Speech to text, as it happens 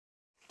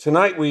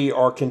Tonight we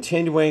are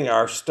continuing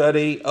our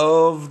study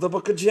of the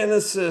book of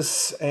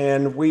Genesis,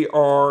 and we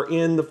are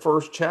in the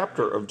first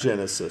chapter of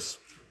Genesis.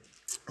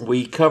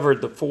 We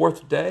covered the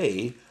fourth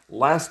day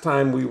last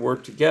time we were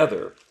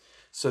together.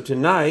 So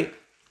tonight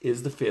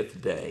is the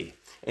fifth day,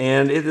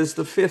 and it is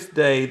the fifth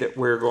day that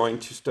we're going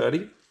to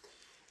study.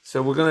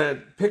 So we're going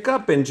to pick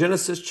up in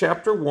Genesis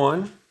chapter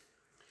 1,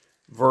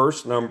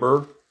 verse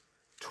number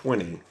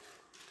 20.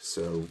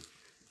 So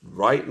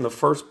right in the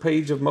first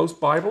page of most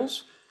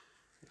Bibles,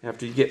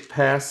 after you get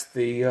past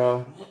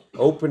the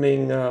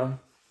opening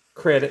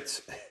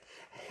credits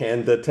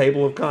and the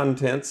table of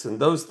contents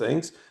and those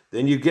things,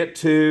 then you get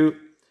to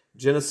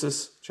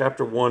Genesis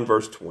chapter 1,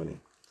 verse 20.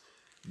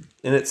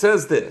 And it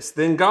says this: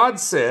 "Then God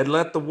said,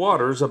 'Let the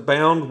waters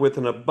abound with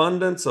an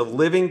abundance of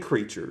living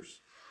creatures,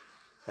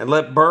 and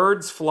let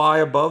birds fly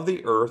above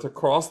the earth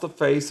across the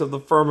face of the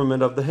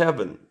firmament of the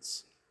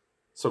heavens.'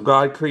 So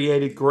God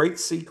created great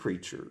sea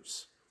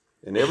creatures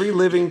and every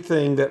living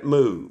thing that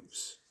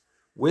moves,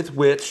 with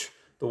which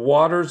the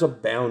waters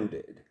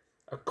abounded,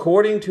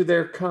 according to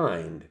their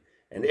kind,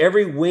 and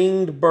every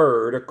winged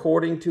bird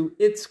according to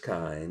its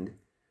kind.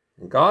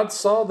 And God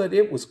saw that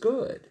it was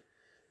good.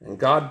 And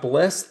God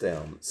blessed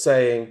them,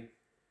 saying,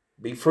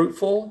 'Be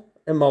fruitful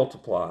and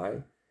multiply,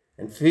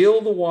 and fill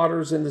the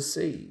waters in the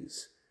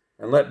seas,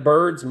 and let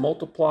birds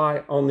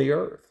multiply on the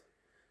earth.'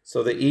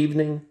 So the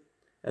evening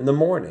and the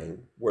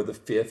morning were the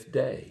fifth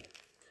day."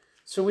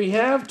 So we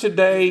have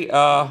today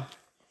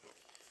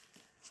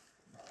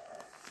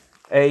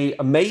an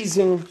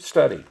amazing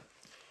study.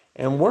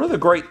 And one of the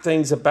great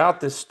things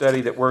about this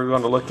study that we're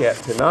going to look at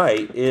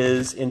tonight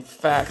is, in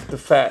fact,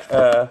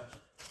 we're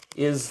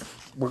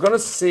going to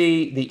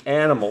see the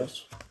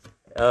animals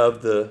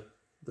of the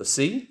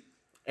sea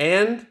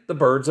and the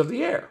birds of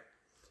the air.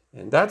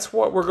 And that's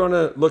what we're going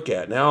to look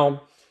at.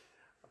 Now,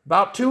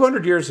 about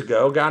 200 years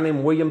ago, a guy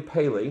named William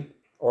Paley,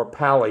 or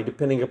Pally,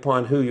 depending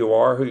upon who you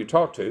are, who you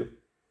talk to,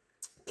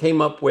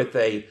 came up with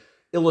an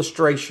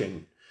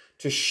illustration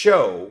to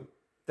show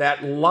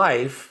that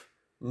life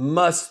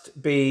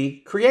must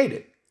be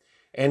created.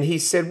 And he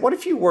said, what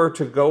if you were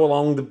to go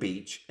along the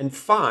beach and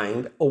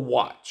find a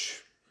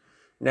watch?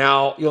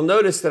 Now, you'll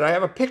notice that I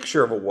have a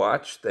picture of a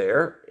watch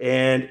there,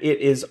 and it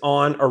is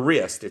on a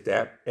wrist. And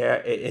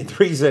the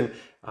reason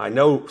I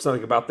know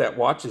something about that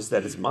watch is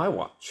that it's my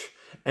watch,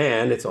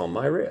 and it's on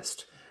my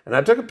wrist. And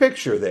I took a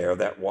picture there of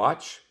that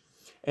watch,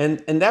 and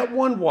that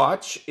one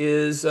watch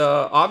is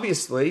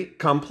obviously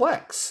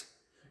complex.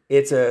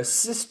 It's a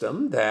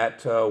system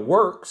that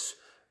works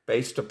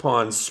based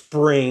upon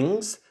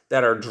springs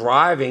that are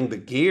driving the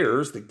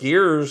gears. The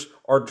gears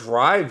are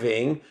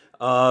driving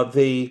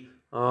the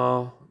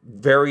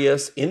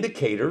various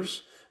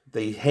indicators,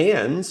 the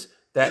hands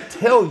that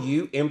tell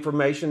you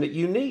information that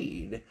you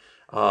need.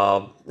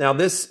 Now,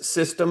 this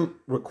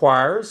system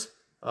requires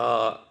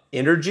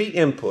energy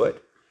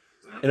input.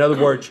 In other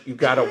words, you've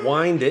got to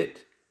wind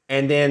it,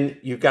 and then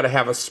you've got to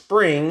have a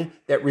spring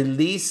that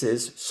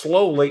releases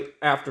slowly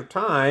after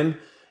time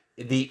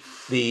the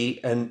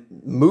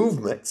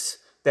movements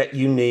that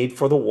you need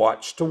for the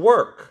watch to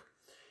work.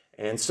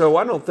 And so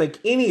I don't think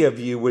any of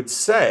you would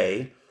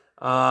say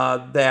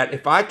that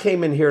if I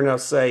came in here and I'll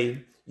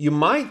say, you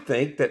might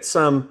think that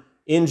some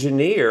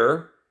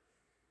engineer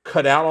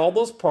cut out all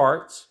those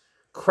parts,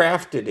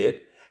 crafted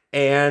it,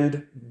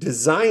 and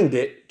designed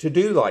it to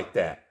do like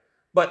that.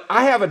 But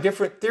I have a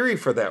different theory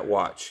for that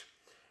watch.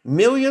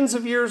 Millions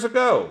of years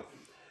ago,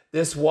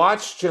 this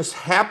watch just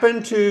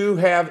happened to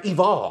have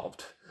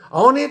evolved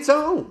on its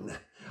own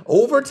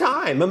over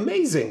time,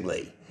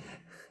 amazingly.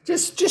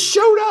 Just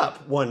showed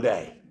up one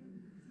day.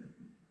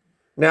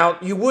 Now,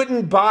 you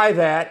wouldn't buy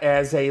that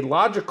as a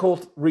logical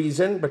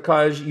reason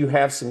because you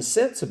have some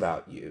sense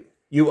about you.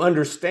 You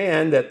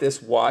understand that this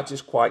watch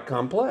is quite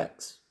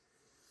complex.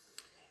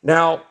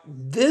 Now,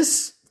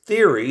 this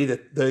theory,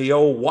 the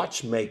old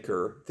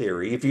watchmaker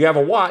theory, if you have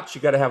a watch,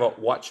 you got to have a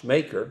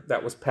watchmaker.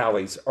 That was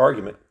Paley's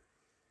argument.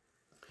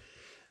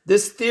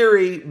 This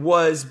theory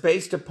was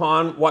based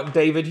upon what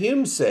David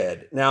Hume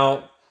said.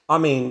 Now,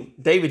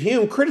 David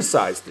Hume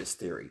criticized this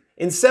theory.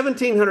 In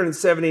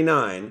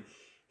 1779,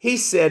 he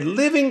said,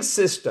 living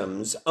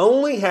systems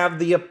only have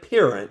the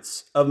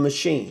appearance of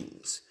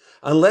machines,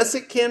 unless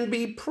it can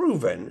be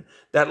proven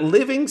that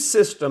living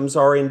systems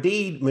are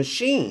indeed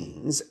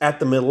machines at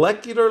the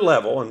molecular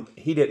level. And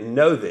he didn't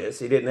know this.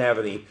 He didn't have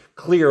any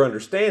clear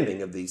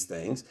understanding of these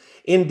things.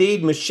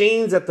 Indeed,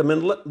 machines at the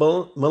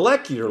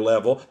molecular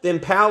level, then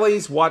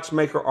Paley's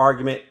watchmaker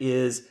argument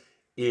is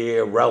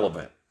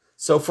irrelevant.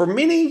 So for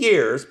many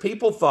years,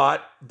 people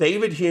thought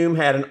David Hume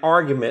had an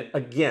argument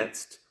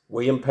against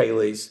William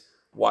Paley's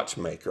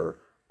watchmaker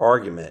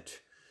argument.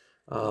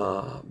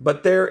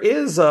 But there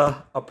is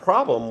a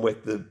problem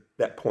with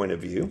that point of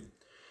view,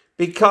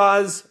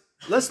 because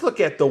let's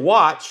look at the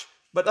watch,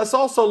 but let's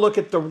also look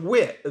at the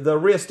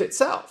wrist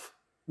itself.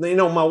 You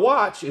know, my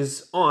watch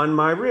is on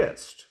my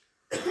wrist.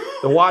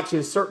 The watch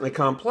is certainly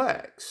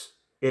complex.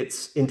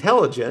 It's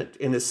intelligent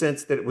in the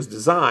sense that it was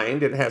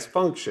designed, it has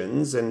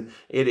functions, and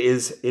it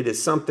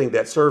is something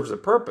that serves a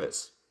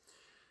purpose.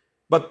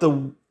 But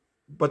the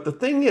But the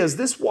thing is,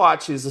 this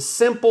watch is a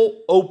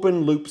simple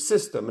open loop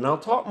system. And I'll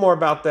talk more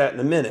about that in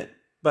a minute.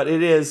 But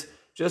it is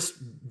just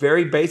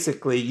very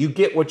basically, you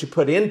get what you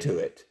put into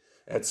it.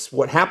 That's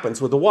what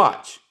happens with a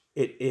watch.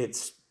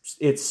 It's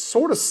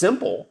sort of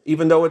simple,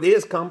 even though it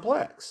is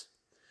complex.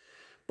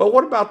 But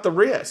what about the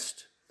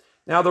wrist?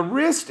 Now, the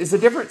wrist is a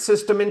different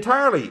system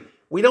entirely.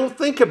 We don't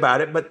think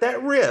about it, but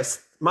that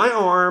wrist, my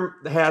arm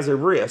has a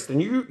wrist,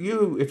 and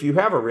you, if you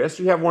have a wrist,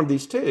 you have one of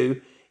these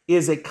too,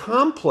 is a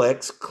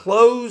complex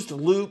closed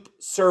loop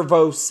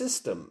servo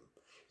system.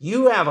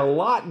 You have a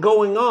lot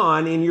going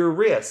on in your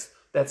wrist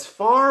that's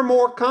far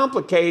more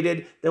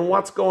complicated than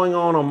what's going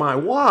on my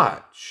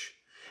watch.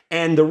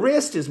 And the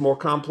wrist is more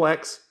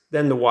complex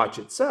than the watch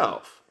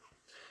itself.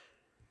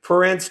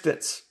 For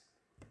instance,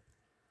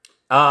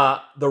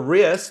 the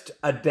wrist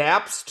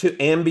adapts to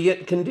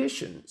ambient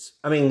conditions.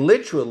 I mean,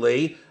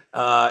 literally,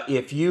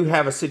 if you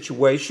have a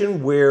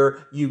situation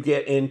where you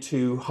get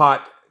into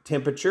hot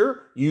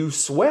temperature, you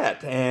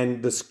sweat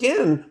and the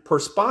skin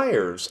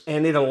perspires,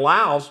 and it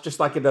allows, just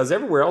like it does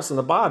everywhere else in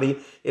the body,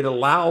 it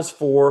allows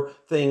for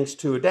things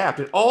to adapt.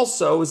 It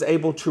also is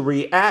able to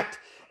react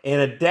and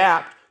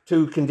adapt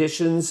to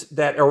conditions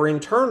that are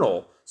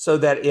internal, so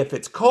that if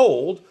it's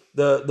cold,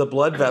 the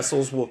blood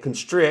vessels will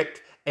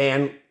constrict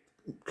and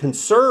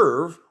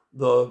conserve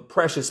the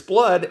precious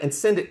blood and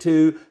send it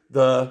to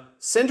the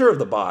center of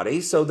the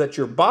body so that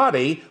your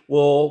body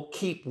will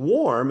keep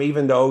warm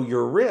even though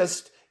your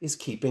wrist is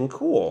keeping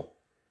cool.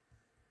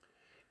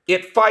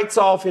 It fights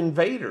off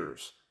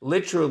invaders.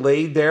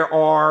 Literally, there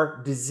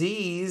are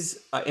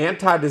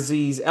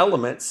anti-disease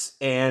elements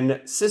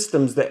and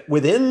systems that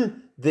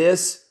within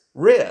this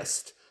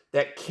wrist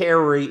that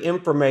carry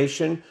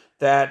information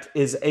that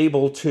is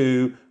able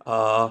to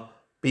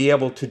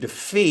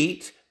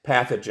defeat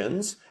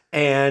pathogens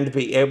and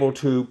be able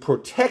to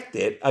protect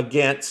it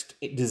against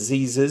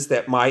diseases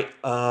that might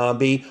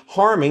be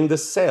harming the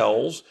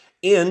cells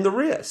in the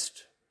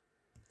wrist.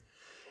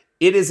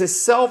 It is a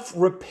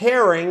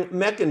self-repairing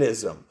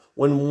mechanism.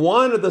 When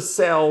one of the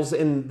cells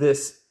in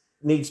this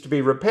needs to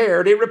be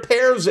repaired, it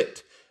repairs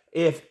it.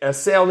 If a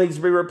cell needs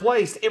to be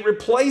replaced, it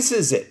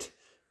replaces it.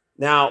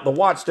 Now, the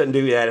watch doesn't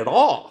do that at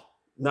all,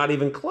 not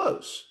even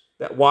close.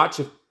 That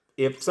watch,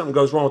 if something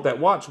goes wrong with that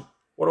watch,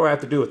 what do I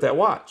have to do with that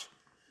watch?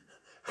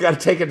 I got to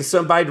take it to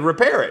somebody to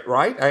repair it,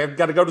 right? I have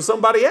got to go to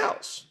somebody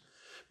else.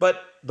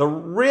 But the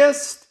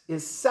wrist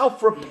is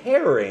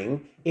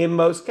self-repairing in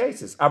most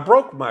cases. I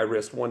broke my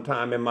wrist one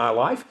time in my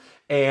life,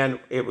 and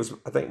it was,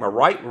 I think, my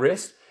right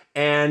wrist,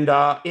 and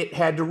it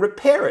had to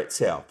repair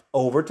itself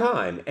over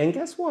time. And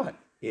guess what?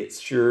 It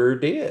sure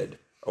did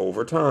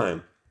over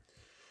time.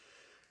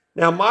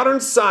 Now, modern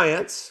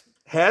science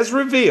has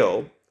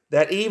revealed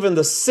that even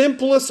the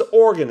simplest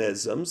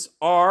organisms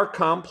are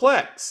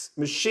complex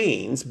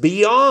machines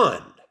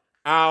beyond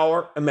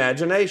our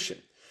imagination.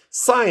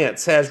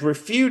 Science has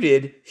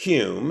refuted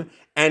Hume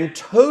and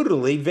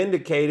totally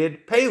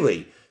vindicated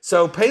Paley.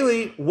 So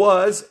Paley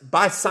was,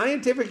 by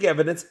scientific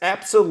evidence,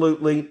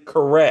 absolutely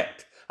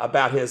correct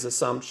about his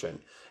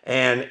assumption.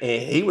 And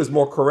he was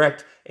more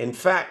correct, in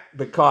fact,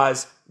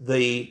 because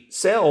the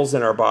cells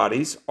in our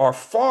bodies are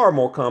far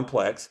more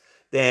complex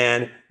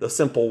than the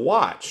simple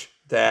watch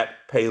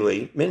that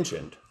Paley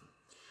mentioned.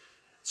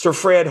 Sir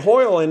Fred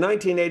Hoyle in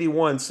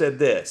 1981 said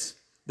this: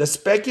 "The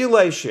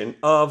speculation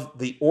of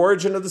the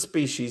origin of the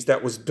species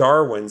that was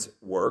Darwin's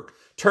work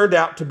turned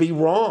out to be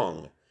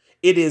wrong.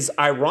 It is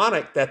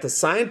ironic that the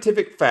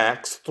scientific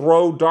facts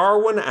throw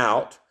Darwin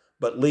out,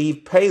 but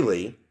leave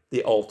Paley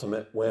the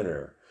ultimate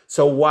winner."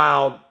 So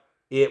while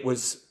it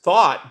was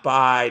thought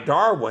by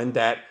Darwin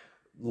that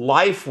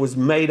life was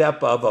made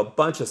up of a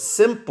bunch of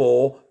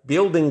simple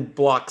building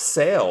block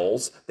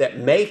cells that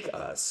make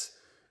us,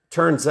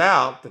 turns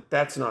out that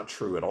that's not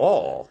true at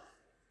all.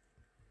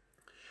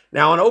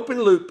 Now, an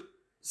open loop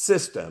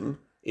system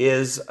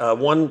is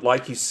one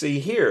like you see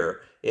here.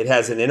 It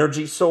has an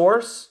energy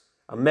source,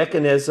 a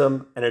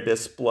mechanism, and a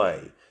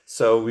display.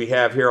 So we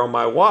have here on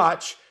my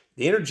watch,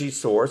 the energy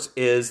source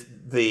is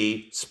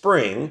the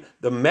spring,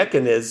 the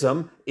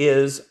mechanism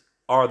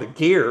are the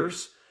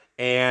gears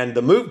and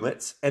the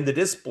movements, and the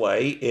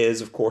display is,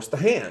 of course, the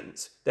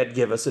hands that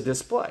give us a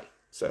display.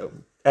 So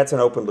that's an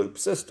open loop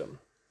system.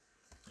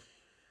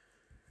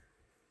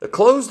 The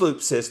closed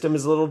loop system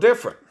is a little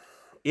different.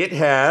 It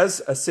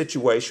has a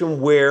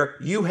situation where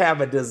you have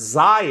a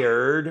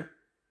desired,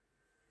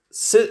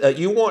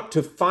 you want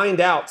to find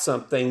out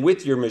something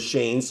with your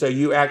machine, so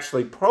you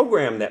actually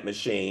program that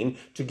machine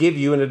to give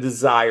you a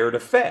desired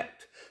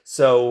effect.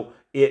 So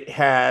it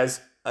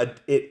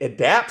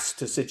adapts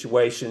to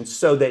situations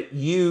so that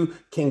you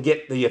can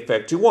get the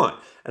effect you want.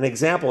 An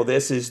example of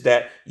this is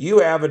that you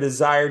have a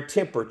desired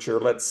temperature,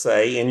 let's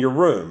say, in your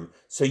room.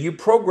 So you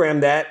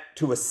program that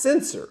to a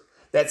sensor.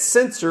 That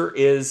sensor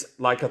is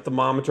like a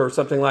thermometer or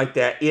something like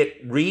that. It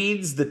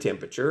reads the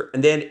temperature,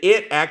 and then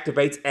it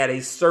activates at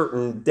a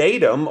certain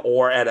datum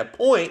or at a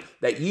point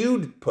that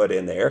you put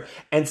in there.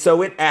 And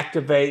so it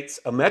activates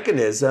a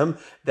mechanism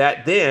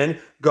that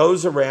then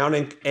goes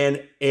around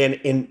and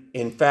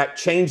in fact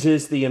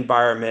changes the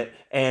environment.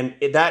 And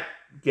that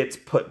gets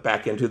put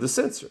back into the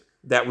sensor.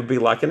 That would be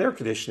like an air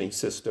conditioning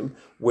system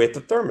with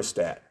a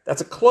thermostat.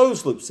 That's a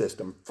closed loop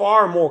system,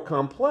 far more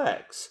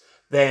complex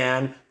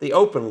than the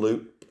open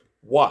loop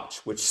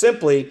watch, which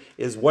simply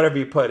is whatever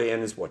you put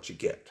in is what you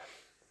get.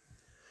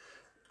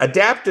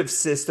 Adaptive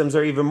systems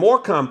are even more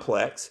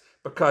complex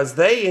because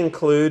they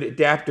include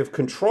adaptive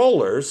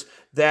controllers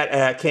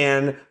that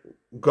can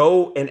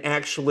go and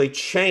actually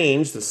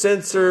change the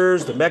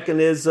sensors, the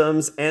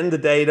mechanisms, and the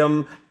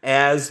datum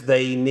as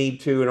they need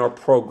to and are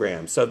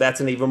programmed. So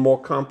that's an even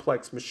more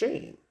complex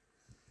machine.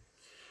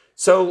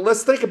 So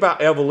let's think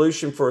about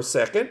evolution for a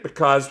second,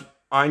 because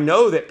I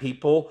know that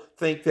people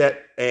think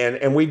that,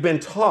 and we've been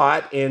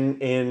taught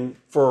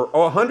for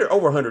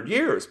over 100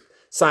 years,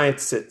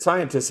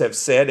 scientists have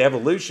said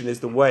evolution is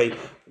the way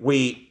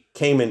we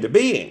came into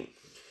being.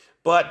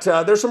 But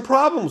there's some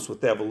problems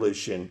with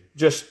evolution,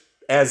 just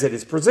as it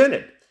is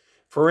presented.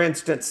 For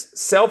instance,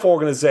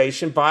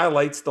 self-organization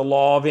violates the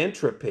law of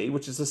entropy,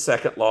 which is the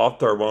second law of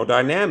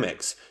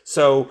thermodynamics.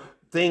 So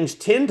things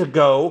tend to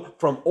go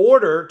from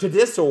order to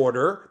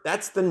disorder.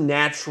 That's the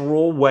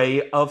natural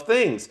way of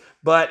things.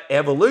 But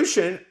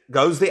evolution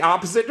goes the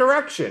opposite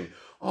direction.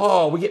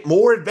 Oh, we get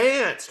more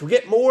advanced, we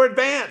get more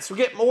advanced, we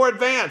get more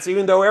advanced,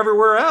 even though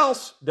everywhere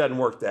else doesn't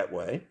work that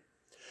way.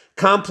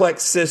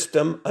 Complex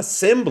system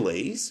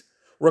assemblies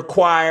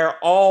require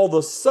all the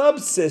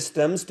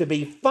subsystems to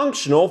be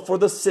functional for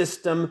the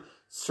system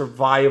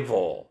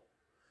survival.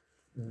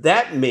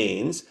 That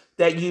means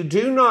that you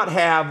do not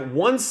have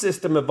one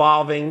system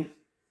evolving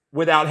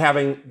without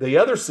having the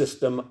other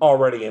system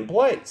already in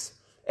place.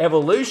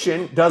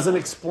 Evolution doesn't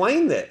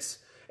explain this.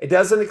 It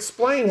doesn't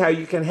explain how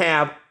you can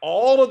have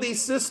all of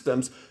these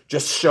systems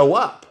just show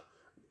up.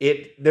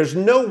 There's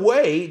no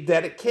way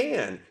that it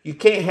can. You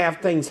can't have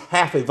things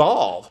half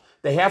evolve.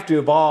 They have to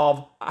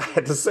evolve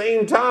at the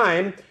same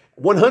time,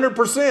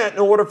 100%, in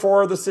order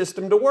for the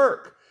system to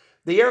work.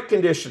 The air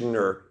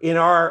conditioner in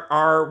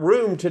our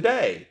room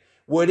today,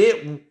 would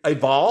it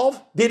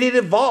evolve? Did it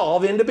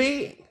evolve into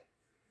being?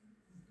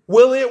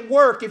 Will it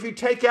work if you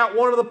take out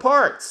one of the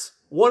parts,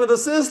 one of the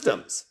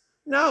systems?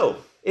 No.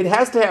 It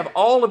has to have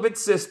all of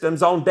its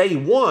systems on day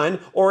one,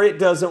 or it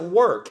doesn't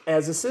work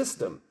as a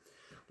system.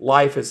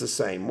 Life is the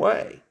same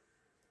way.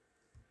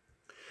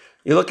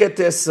 You look at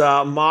this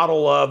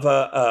model of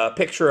a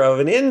picture of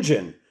an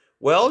engine.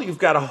 Well, you've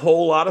got a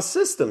whole lot of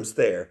systems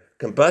there.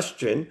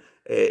 Combustion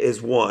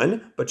is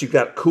one, but you've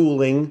got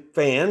cooling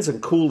fans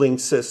and cooling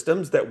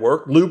systems that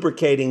work,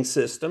 lubricating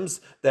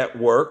systems that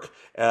work,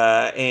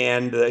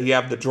 and you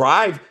have the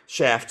drive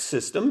shaft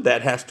system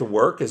that has to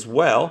work as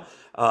well,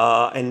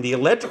 and the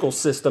electrical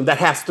system that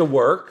has to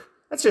work.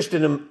 That's just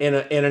in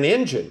an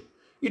engine.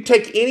 You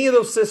take any of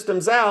those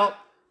systems out,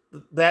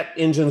 that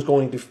engine's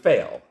going to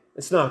fail.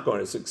 It's not going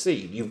to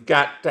succeed. You've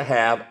got to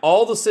have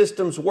all the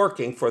systems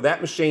working for that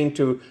machine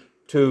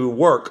to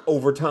work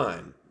over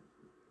time.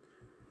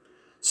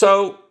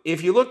 So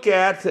if you look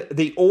at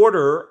the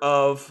order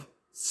of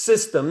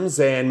systems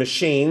and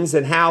machines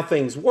and how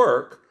things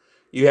work,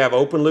 you have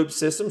open loop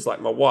systems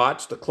like my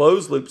watch, the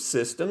closed loop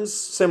systems,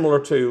 similar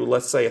to,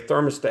 let's say, a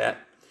thermostat,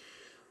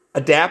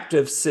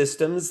 adaptive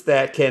systems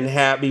that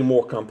can be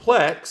more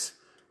complex,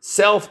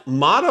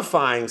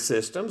 self-modifying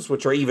systems,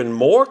 which are even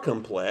more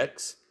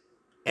complex,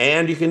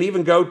 and you can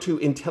even go to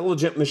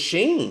intelligent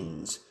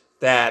machines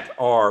that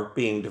are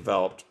being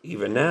developed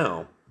even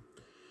now.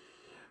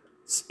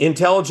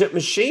 Intelligent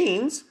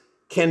machines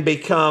can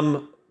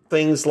become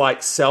things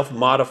like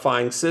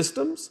self-modifying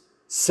systems,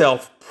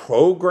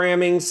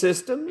 self-programming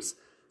systems,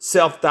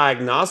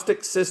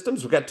 self-diagnostic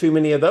systems. We've got too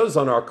many of those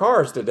on our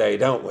cars today,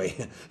 don't we?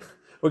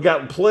 We've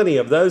got plenty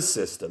of those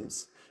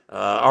systems.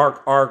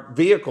 Our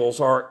vehicles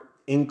are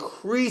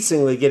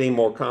increasingly getting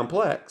more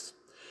complex.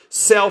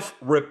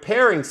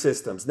 Self-repairing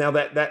systems. Now,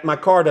 that my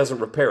car doesn't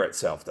repair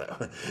itself,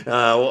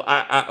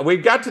 though.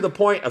 We've got to the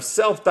point of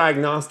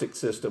self-diagnostic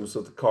systems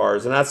with the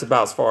cars, and that's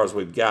about as far as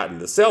we've gotten.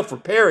 The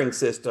self-repairing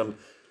system,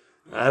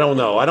 I don't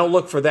know. I don't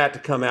look for that to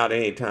come out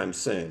anytime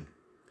soon.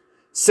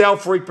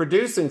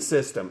 Self-reproducing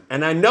system.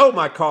 And I know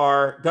my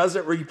car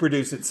doesn't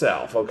reproduce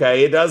itself,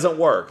 okay? It doesn't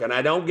work. And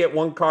I don't get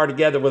one car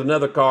together with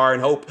another car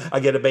and hope I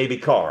get a baby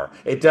car.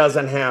 It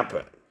doesn't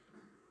happen.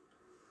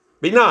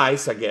 Be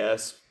nice, I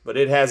guess, but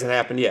it hasn't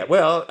happened yet.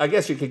 Well, I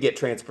guess you could get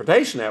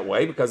transportation that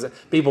way because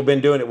people have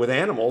been doing it with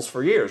animals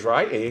for years,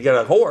 right? And you get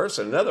a horse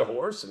and another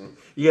horse and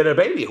you get a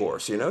baby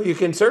horse, you know? You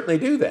can certainly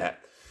do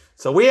that.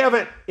 So we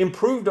haven't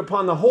improved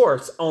upon the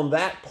horse on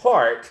that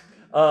part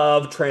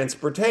of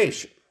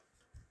transportation.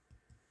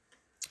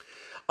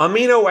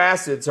 Amino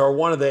acids are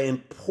one of the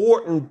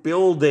important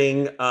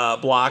building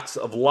blocks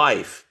of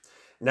life.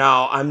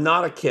 Now, I'm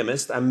not a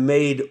chemist. I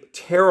made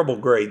terrible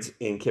grades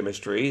in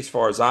chemistry as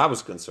far as I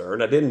was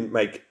concerned. I didn't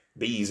make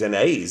B's and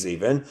A's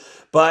even.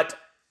 But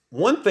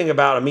one thing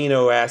about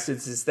amino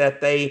acids is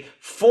that they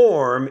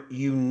form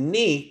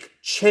unique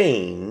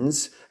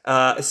chains,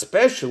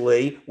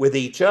 especially with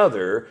each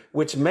other,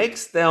 which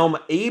makes them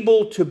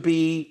able to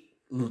be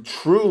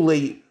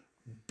truly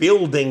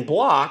building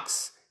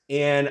blocks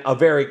in a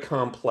very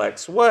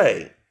complex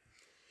way.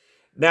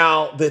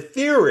 Now, the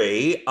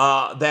theory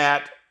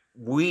that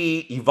we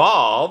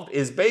evolved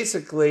is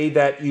basically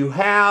that you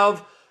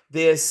have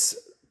this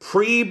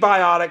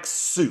prebiotic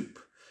soup,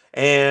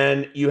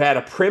 and you had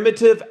a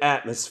primitive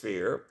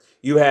atmosphere.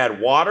 You had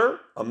water,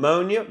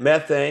 ammonia,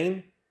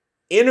 methane,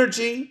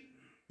 energy,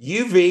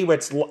 UV,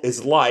 which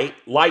is light,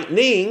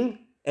 lightning,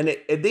 and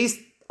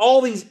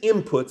all these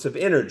inputs of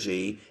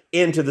energy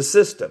into the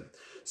system.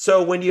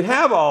 So when you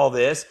have all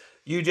this,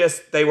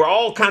 they were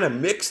all kind of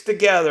mixed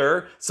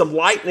together. Some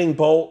lightning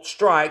bolt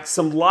strikes,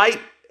 some light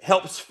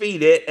helps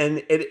feed it,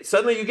 and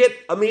suddenly you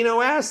get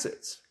amino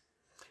acids.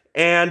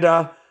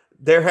 And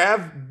there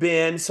have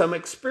been some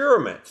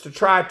experiments to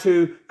try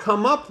to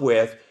come up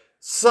with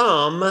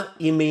some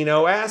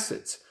amino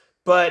acids.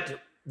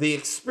 But the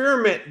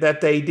experiment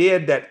that they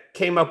did that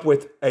came up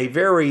with a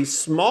very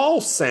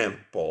small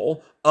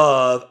sample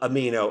of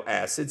amino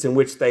acids in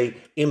which they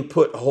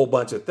input a whole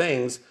bunch of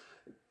things,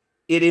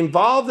 it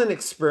involved an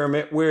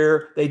experiment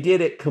where they did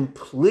it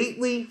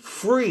completely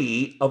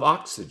free of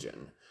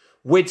oxygen,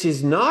 which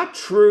is not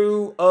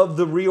true of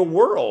the real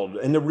world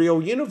and the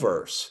real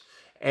universe.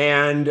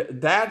 And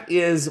that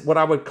is what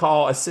I would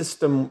call a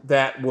system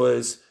that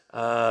was,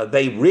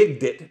 they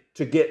rigged it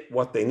to get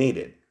what they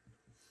needed.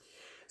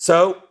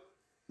 So,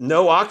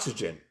 no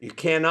oxygen. You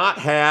cannot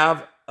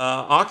have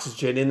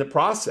oxygen in the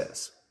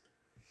process.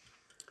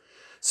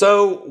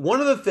 So,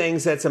 one of the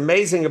things that's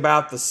amazing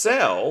about the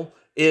cell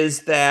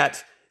is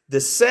that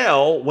the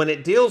cell, when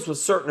it deals with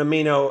certain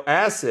amino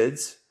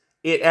acids,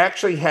 it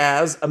actually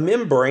has a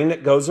membrane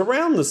that goes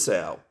around the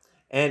cell,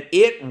 and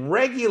it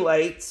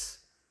regulates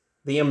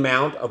the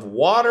amount of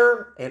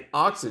water and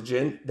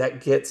oxygen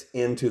that gets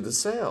into the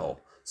cell.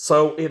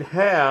 So it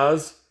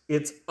has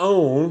its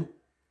own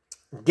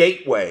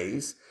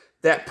gateways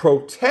that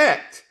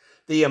protect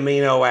the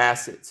amino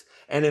acids.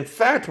 And in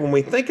fact, when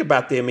we think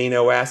about the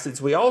amino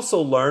acids, we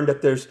also learn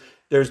that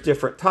there's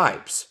different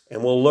types,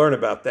 and we'll learn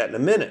about that in a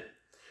minute.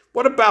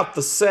 What about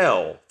the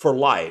cell for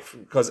life?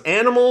 Because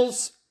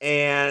animals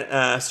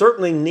and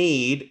certainly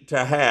need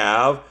to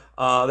have,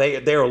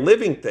 they are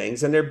living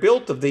things, and they're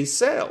built of these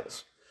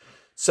cells.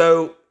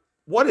 So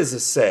what is a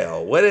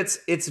cell? Well,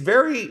 it's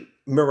very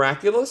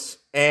miraculous,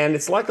 and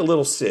it's like a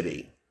little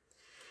city.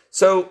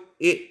 So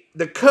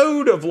the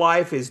code of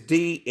life is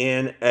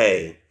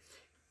DNA.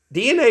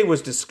 DNA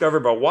was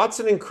discovered by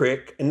Watson and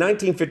Crick in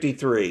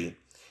 1953.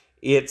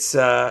 It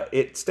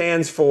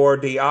stands for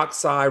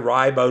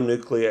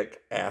deoxyribonucleic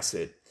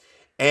acid.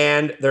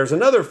 And there's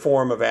another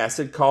form of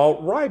acid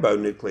called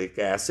ribonucleic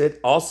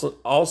acid,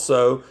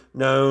 also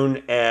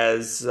known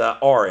as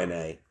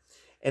RNA.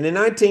 And in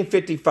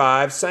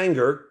 1955,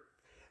 Sanger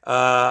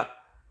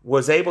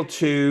was able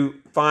to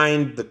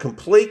find the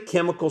complete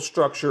chemical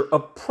structure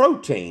of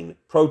protein.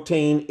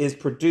 Protein is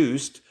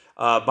produced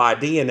by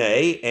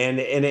DNA, and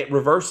it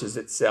reverses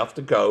itself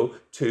to go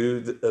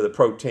to the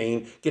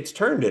protein, gets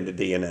turned into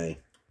DNA.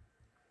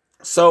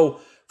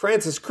 So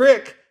Francis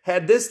Crick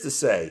had this to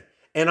say: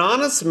 an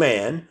honest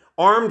man,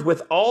 armed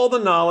with all the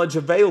knowledge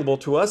available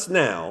to us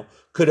now,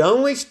 could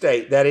only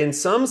state that in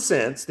some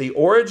sense the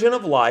origin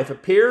of life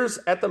appears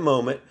at the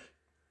moment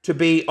to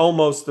be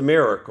almost a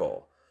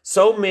miracle.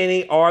 So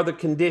many are the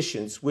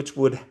conditions which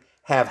would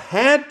have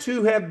had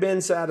to have been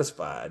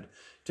satisfied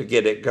to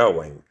get it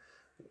going.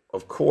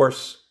 Of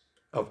course,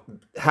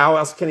 how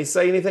else can he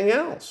say anything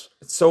else?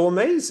 It's so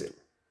amazing.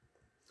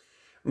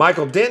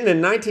 Michael Denton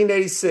in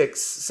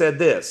 1986 said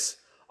this: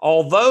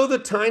 although the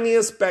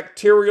tiniest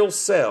bacterial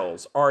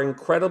cells are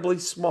incredibly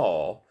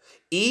small,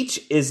 each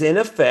is in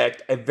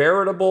effect a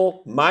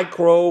veritable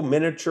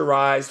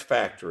miniaturized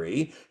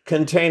factory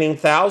containing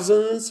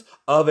thousands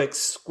of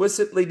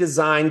exquisitely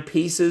designed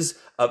pieces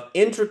of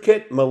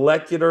intricate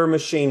molecular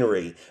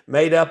machinery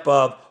made up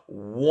of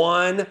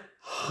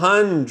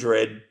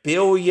 100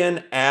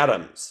 billion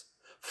atoms,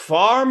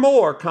 far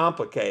more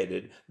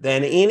complicated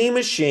than any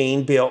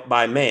machine built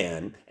by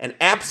man, and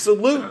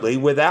absolutely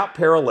without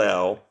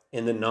parallel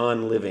in the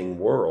non-living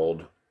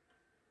world.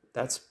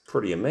 That's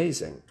pretty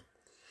amazing.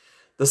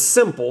 The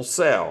simple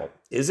cell.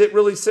 Is it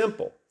really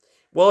simple?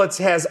 Well, it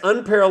has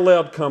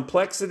unparalleled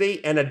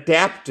complexity and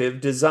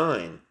adaptive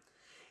design.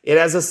 It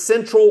has a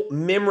central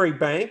memory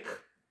bank.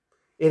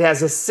 It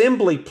has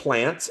assembly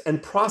plants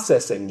and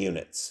processing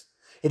units.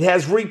 It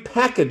has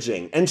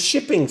repackaging and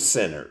shipping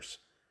centers.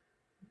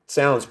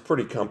 Sounds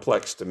pretty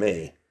complex to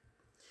me.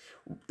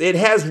 It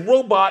has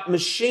robot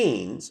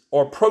machines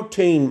or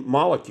protein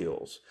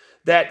molecules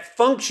that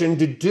function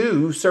to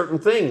do certain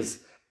things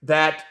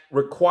that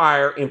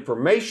require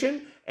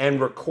information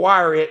and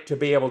require it to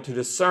be able to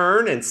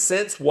discern and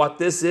sense what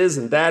this is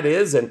and that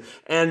is. And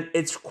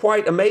it's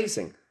quite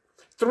amazing.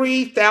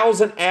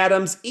 3,000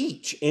 atoms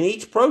each in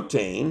each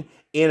protein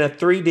in a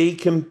 3D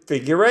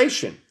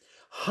configuration.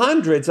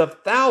 Hundreds of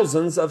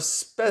thousands of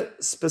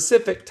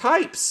specific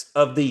types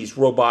of these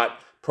robot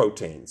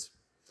proteins.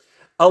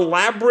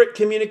 Elaborate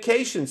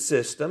communication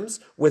systems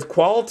with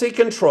quality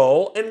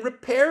control and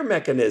repair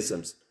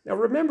mechanisms. Now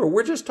remember,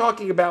 we're just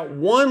talking about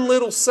one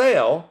little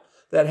cell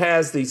that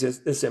has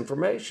this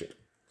information.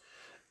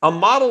 A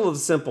model of the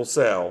simple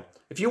cell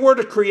If you were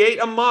to create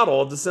a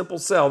model of the simple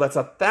cell that's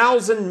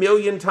 1,000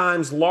 million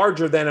times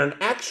larger than an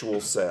actual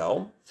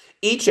cell,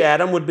 each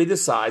atom would be the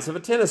size of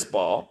a tennis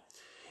ball.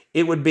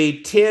 It would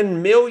be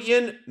 10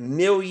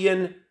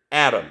 million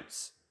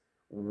atoms.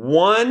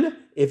 One,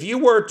 if you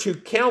were to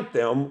count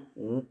them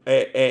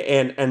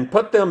and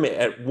put them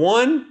at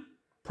one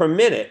per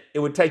minute, it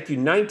would take you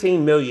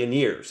 19 million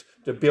years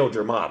to build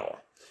your model.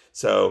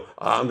 So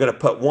I'm going to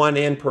put one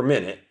in per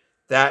minute.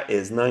 That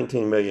is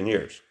 19 million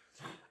years.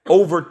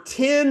 Over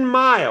 10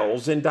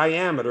 miles in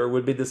diameter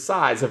would be the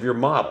size of your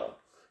model.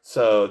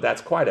 So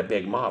that's quite a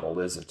big model,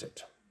 isn't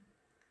it?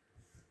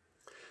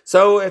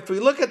 So if we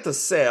look at the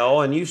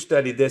cell, and you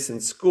studied this in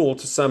school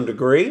to some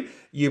degree,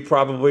 you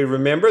probably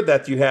remember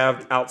that you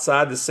have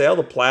outside the cell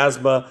the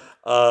plasma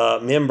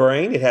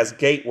membrane. It has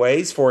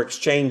gateways for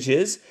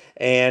exchanges,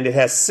 and it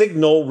has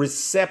signal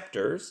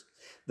receptors.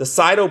 The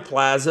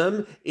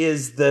cytoplasm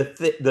is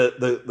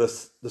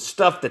the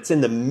stuff that's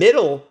in the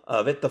middle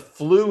of it, the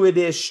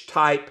fluidish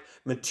type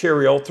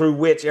material through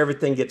which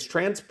everything gets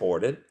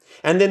transported.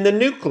 And then the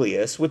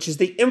nucleus, which is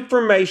the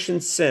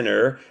information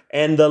center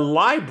and the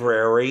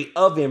library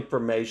of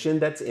information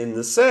that's in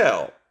the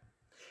cell.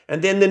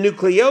 And then the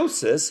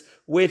nucleosis,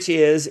 which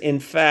is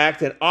in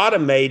fact an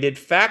automated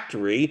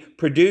factory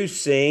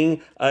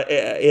producing,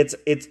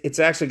 it's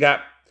actually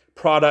got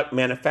product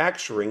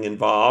manufacturing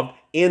involved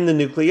in the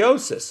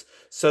nucleosis,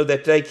 so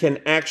that they can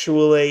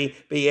actually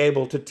be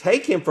able to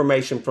take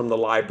information from the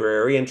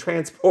library and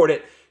transport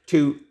it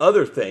to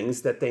other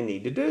things that they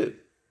need to do.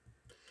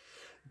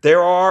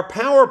 There are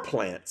power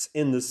plants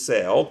in the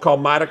cell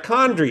called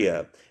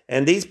mitochondria,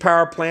 and these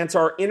power plants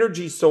are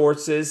energy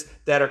sources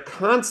that are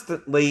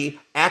constantly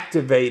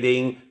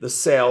activating the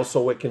cell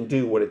so it can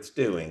do what it's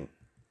doing.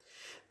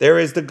 There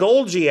is the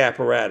Golgi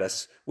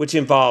apparatus, which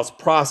involves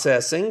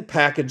processing,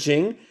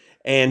 packaging,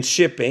 and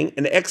shipping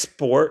and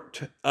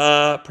export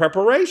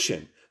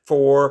preparation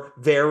for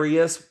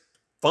various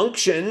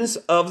functions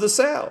of the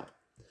cell.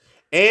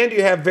 And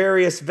you have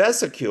various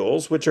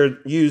vesicles, which are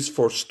used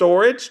for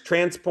storage,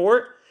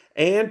 transport,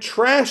 and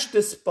trash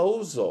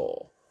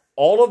disposal.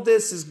 All of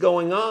this is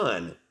going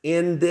on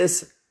in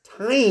this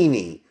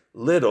tiny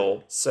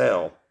little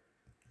cell.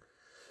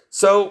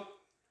 So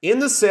in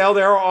the cell,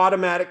 there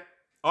are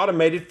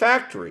automated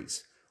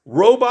factories,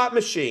 robot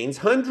machines,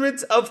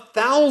 hundreds of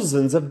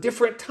thousands of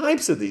different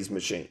types of these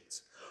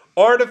machines.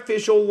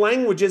 Artificial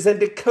languages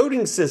and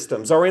decoding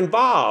systems are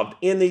involved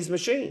in these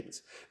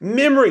machines.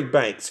 Memory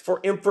banks for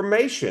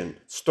information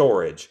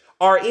storage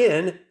are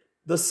in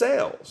the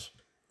cells.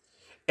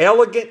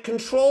 Elegant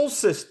control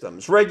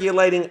systems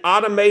regulating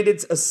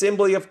automated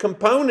assembly of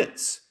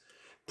components.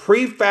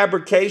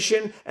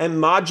 Prefabrication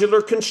and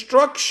modular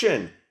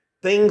construction.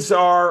 Things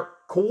are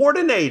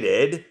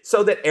coordinated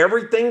so that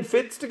everything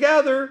fits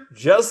together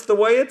just the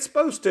way it's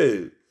supposed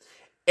to.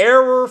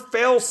 Error,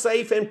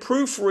 fail-safe, and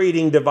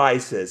proofreading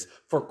devices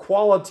for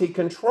quality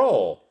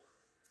control.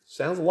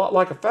 Sounds a lot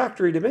like a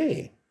factory to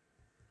me.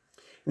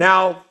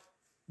 Now,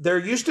 there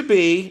used to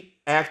be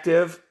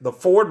active the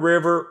Ford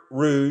River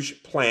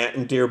Rouge plant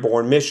in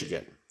Dearborn,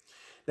 Michigan.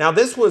 Now,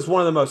 this was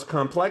one of the most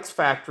complex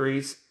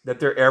factories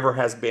that there ever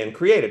has been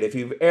created. If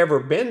you've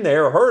ever been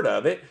there or heard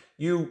of it,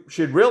 you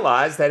should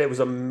realize that it was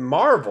a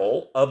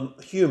marvel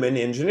of human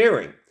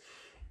engineering.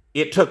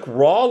 It took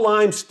raw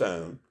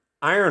limestone,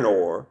 iron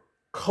ore,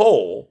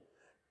 coal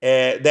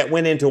that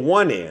went into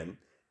one end,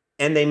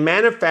 and they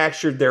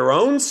manufactured their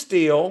own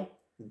steel,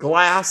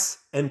 glass,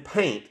 and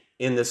paint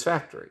in this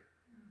factory.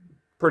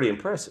 Pretty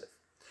impressive.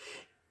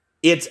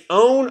 Its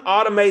own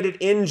automated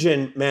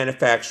engine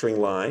manufacturing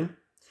line,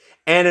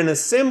 and an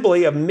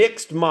assembly of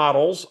mixed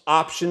models,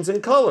 options,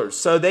 and colors.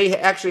 So they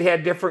actually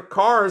had different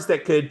cars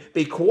that could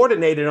be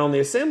coordinated on the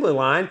assembly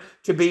line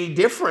to be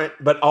different,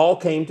 but all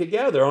came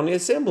together on the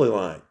assembly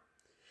line.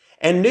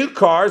 And new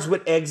cars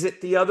would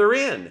exit the other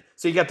end.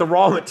 So you got the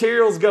raw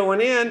materials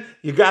going in,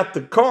 you got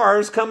the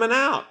cars coming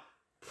out.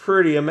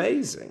 Pretty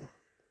amazing.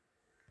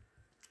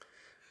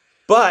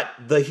 But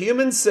the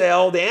human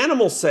cell, the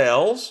animal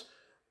cells,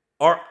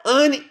 are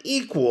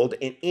unequaled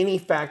in any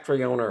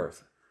factory on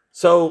earth.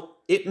 So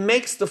it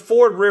makes the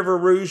Ford River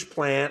Rouge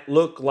plant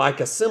look like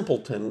a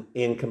simpleton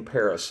in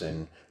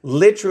comparison.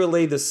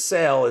 Literally, the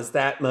cell is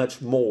that much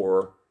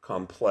more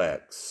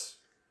complex.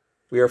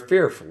 We are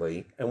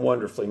fearfully and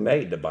wonderfully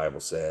made, the Bible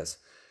says.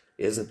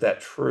 Isn't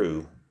that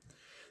true?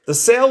 The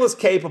cell is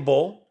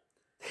capable.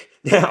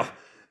 Now,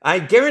 I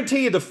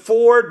guarantee you the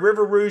Ford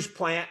River Rouge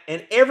plant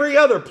and every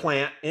other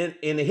plant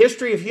in the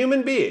history of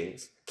human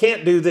beings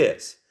can't do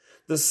this.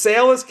 The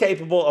cell is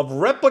capable of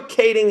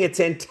replicating its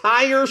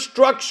entire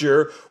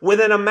structure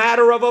within a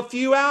matter of a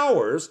few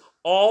hours.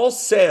 All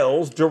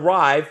cells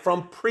derive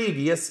from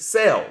previous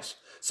cells.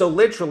 So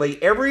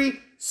literally every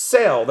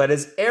cell that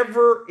has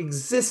ever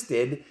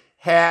existed,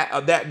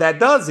 that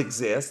does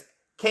exist,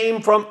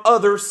 came from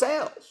other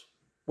cells.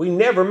 We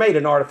never made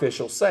an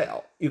artificial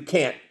cell. You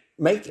can't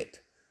make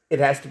it. It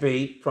has to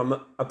be from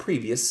a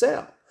previous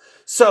cell.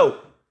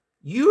 So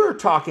you are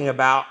talking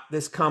about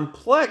this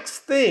complex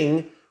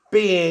thing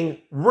being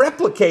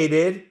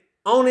replicated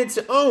on its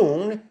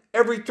own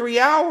every 3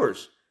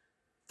 hours.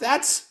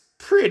 That's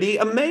pretty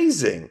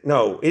amazing.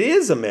 No, it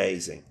is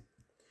amazing.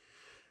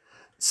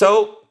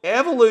 So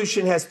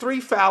evolution has three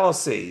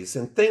fallacies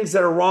and things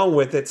that are wrong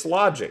with its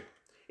logic.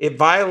 It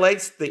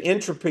violates the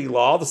entropy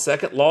law, the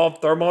second law of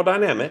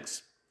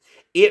thermodynamics.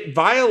 It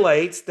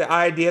violates the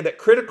idea that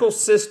critical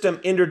system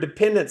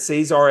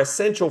interdependencies are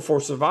essential for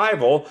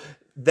survival.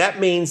 That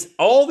means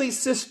all these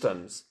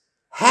systems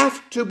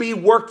have to be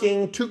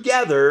working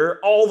together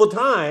all the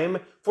time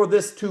for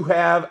this to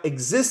have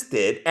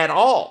existed at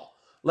all,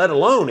 let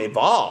alone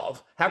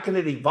evolve. How can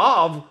it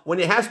evolve when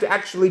it has to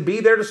actually be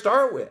there to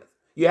start with?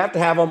 You have to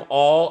have them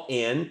all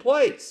in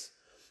place.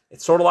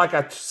 It's sort of like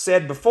I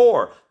said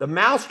before, the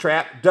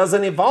mousetrap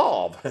doesn't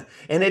evolve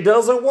and it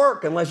doesn't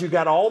work unless you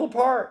got all the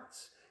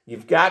parts.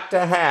 You've got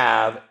to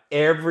have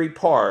every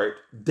part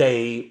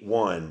day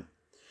one.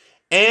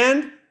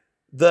 And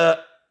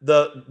the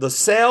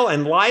cell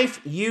and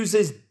life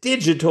uses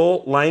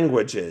digital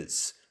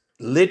languages.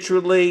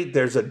 Literally,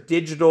 there's a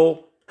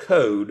digital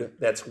code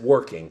that's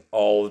working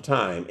all the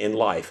time in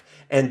life.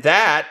 And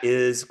that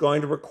is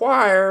going to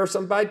require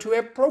somebody to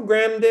have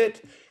programmed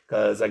it,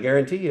 because I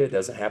guarantee you it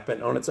doesn't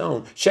happen on its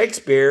own.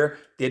 Shakespeare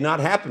did not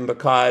happen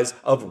because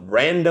of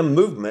random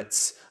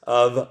movements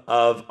of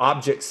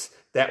objects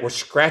that were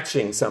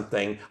scratching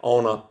something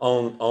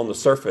on the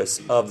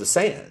surface of the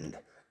sand.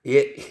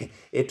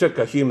 It took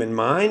a human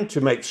mind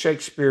to make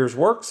Shakespeare's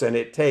works, and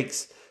it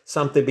takes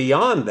something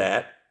beyond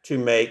that to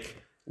make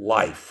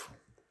life.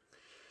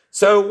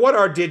 So what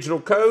are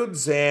digital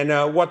codes,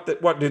 and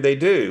what do they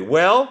do?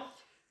 Well,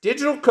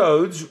 digital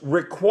codes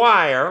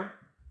require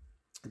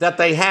that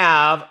they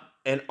have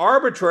an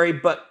arbitrary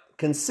but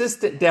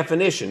consistent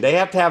definition. They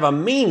have to have a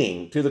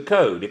meaning to the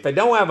code. If they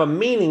don't have a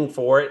meaning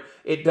for it,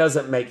 it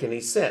doesn't make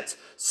any sense.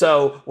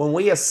 So when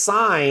we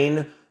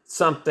assign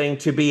something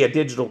to be a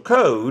digital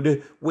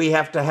code, we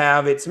have to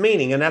have its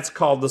meaning, and that's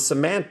called the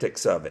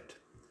semantics of it.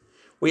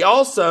 We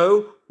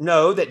also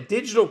know that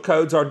digital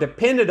codes are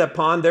dependent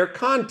upon their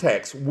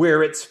context,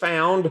 where it's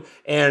found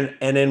and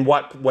in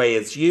what way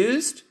it's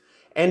used.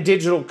 And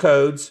digital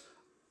codes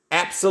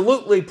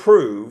absolutely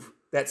prove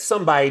that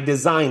somebody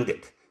designed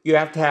it. You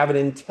have to have an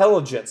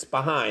intelligence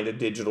behind a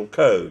digital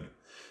code.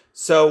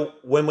 So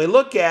when we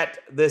look at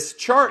this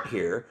chart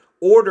here,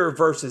 order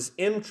versus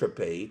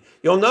entropy,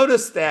 you'll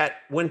notice that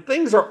when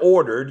things are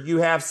ordered, you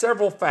have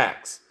several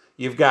facts.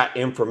 You've got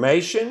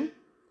information,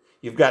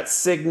 you've got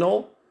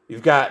signal,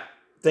 you've got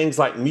things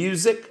like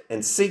music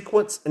and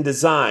sequence and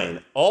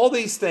design. All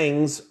these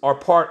things are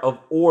part of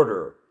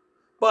order.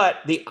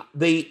 But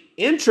the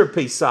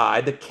entropy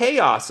side, the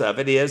chaos of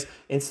it is,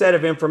 instead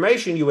of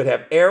information, you would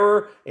have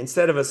error.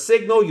 Instead of a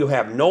signal, you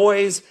have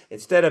noise.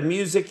 Instead of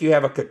music, you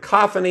have a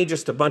cacophony,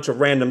 just a bunch of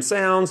random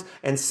sounds.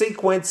 And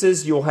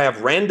sequences, you'll have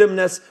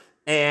randomness.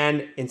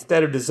 And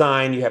instead of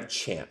design, you have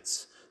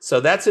chance. So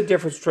that's the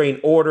difference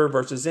between order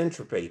versus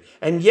entropy.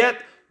 And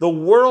yet, the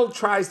world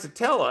tries to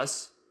tell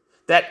us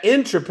that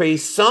entropy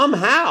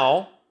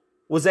somehow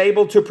was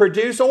able to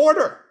produce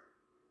order,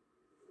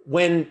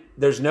 when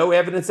there's no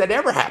evidence that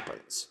ever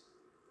happens,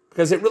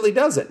 because it really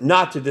doesn't,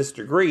 not to this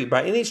degree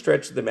by any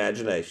stretch of the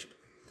imagination.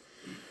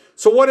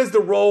 So what is the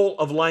role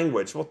of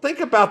language? Well, think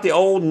about the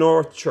Old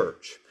North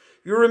Church.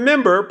 You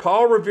remember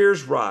Paul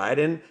Revere's ride,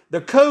 and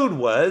the code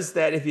was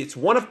that if it's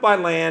one if by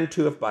land,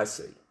 two if by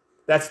sea.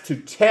 That's to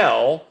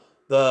tell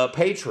the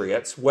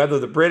patriots whether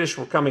the British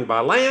were coming by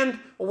land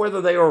or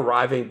whether they were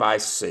arriving by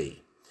sea.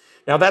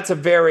 Now, that's a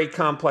very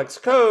complex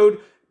code,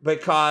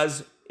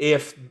 because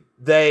if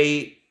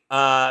the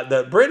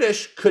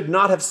British could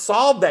not have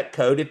solved that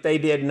code if they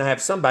didn't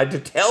have somebody to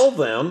tell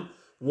them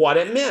what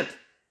it meant.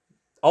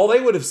 All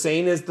they would have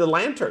seen is the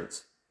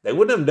lanterns. They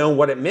wouldn't have known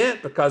what it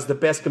meant, because the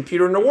best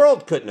computer in the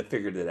world couldn't have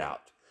figured it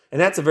out.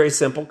 And that's a very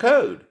simple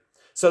code.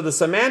 So the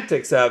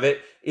semantics of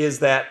it is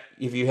that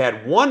if you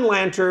had one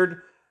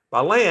lantern by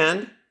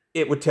land,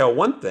 it would tell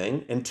one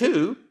thing, and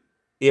two,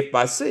 if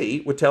by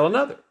sea, would tell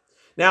another.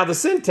 Now the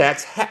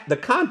syntax, the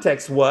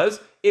context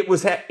was, it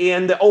was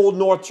in the Old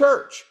North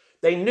Church.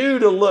 They knew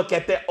to look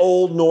at the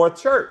Old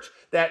North Church.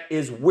 That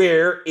is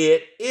where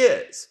it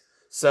is.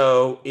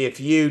 So if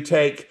you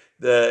take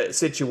the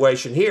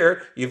situation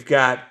here, you've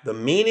got the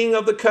meaning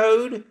of the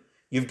code,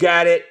 you've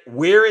got it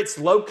where it's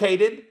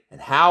located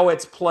and how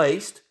it's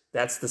placed.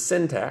 That's the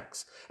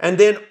syntax. And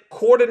then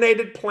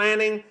coordinated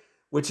planning,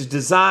 which is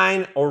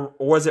design, or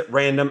was it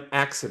random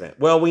accident?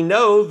 Well, we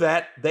know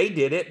that they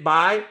did it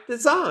by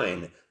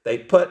design. They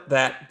put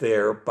that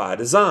there by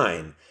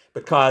design,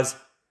 because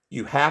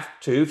you have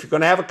to, if you're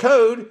going to have a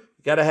code,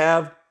 you got to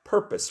have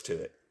purpose to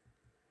it.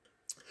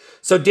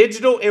 So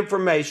digital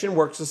information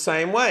works the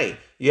same way.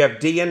 You have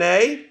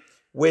DNA,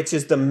 which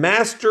is the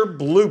master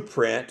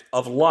blueprint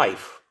of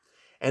life.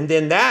 And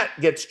then that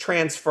gets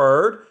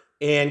transferred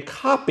and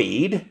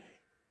copied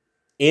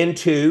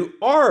into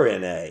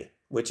RNA,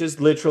 which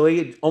is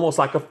literally almost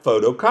like a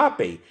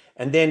photocopy,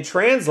 and then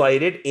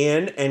translated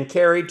in and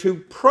carried to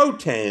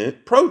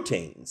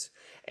proteins.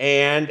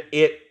 And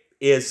it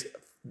is,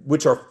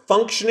 which are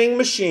functional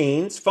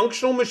machines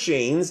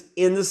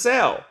in the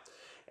cell.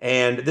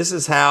 And this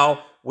is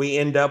how we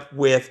end up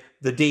with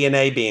the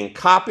DNA being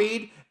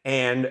copied,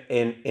 and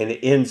it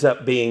ends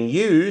up being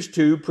used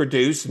to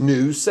produce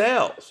new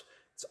cells.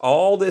 So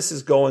all this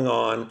is going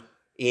on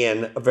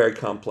in a very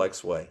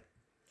complex way.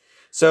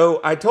 So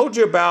I told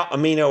you about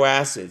amino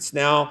acids.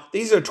 Now,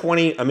 these are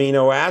 20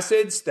 amino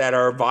acids that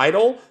are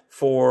vital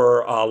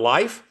for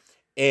life.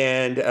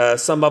 And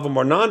some of them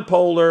are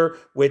nonpolar,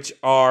 which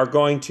are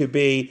going to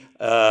be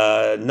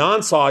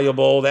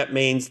non-soluble. That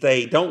means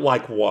they don't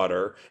like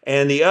water.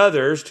 And the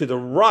others to the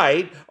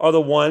right are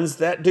the ones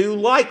that do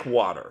like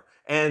water.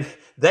 And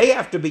they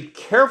have to be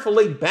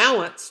carefully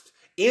balanced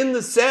in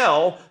the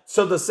cell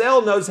so the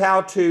cell knows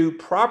how to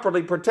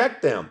properly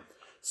protect them.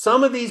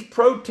 Some of these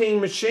protein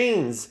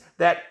machines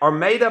that are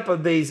made up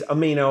of these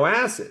amino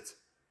acids,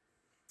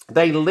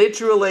 they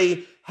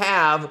literally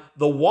have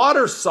the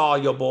water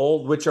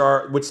soluble,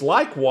 which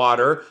like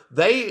water,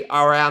 they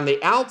are on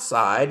the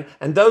outside,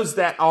 and those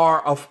that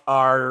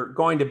are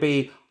going to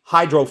be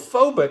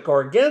hydrophobic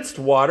or against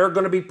water are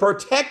going to be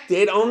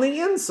protected on the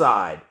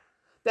inside.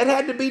 That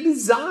had to be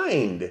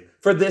designed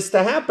for this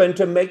to happen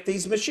to make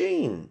these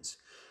machines.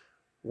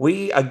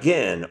 We,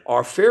 again,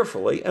 are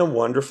fearfully and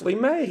wonderfully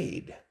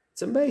made.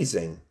 It's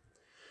amazing.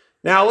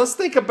 Now, let's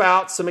think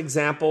about some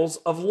examples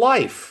of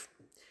life.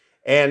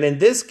 And in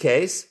this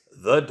case,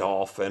 the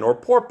dolphin or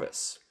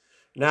porpoise.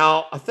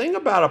 Now, a thing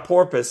about a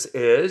porpoise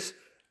is,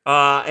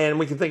 and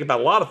we can think about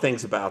a lot of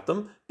things about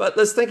them, but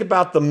let's think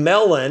about the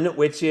melon,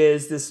 which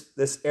is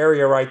this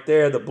area right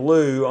there, the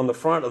blue on the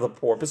front of the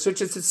porpoise,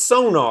 which is the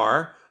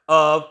sonar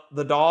of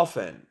the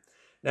dolphin.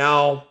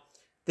 Now,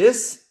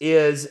 this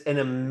is an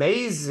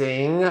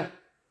amazing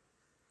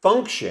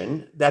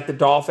function that the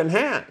dolphin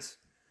has.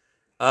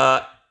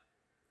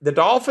 The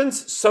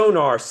dolphin's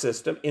sonar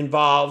system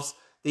involves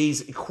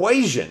these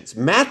equations,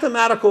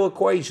 mathematical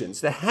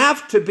equations that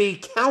have to be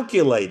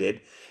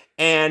calculated,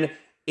 and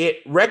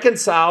it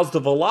reconciles the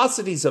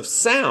velocities of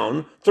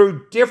sound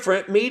through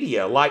different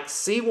media. Like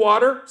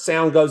seawater,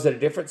 sound goes at a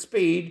different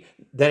speed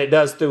than it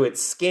does through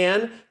its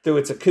skin, through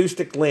its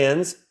acoustic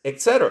lens,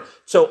 etc.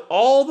 So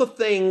all the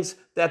things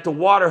that the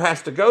water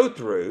has to go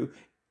through,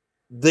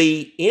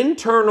 the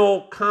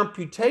internal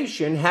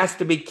computation has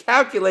to be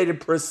calculated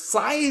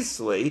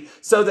precisely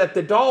so that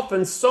the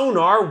dolphin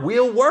sonar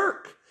will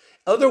work.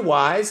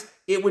 Otherwise,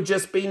 it would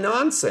just be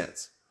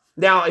nonsense.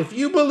 Now, if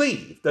you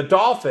believe the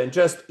dolphin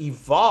just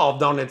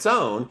evolved on its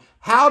own,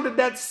 how did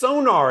that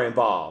sonar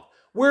evolve?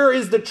 Where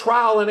is the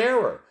trial and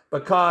error?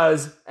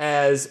 Because,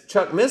 as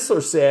Chuck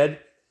Missler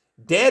said,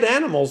 dead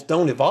animals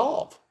don't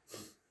evolve.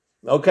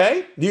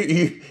 Okay?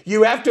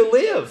 You have to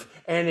live.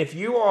 And if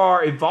you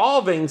are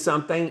evolving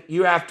something,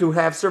 you have to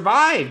have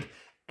survived.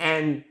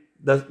 And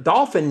the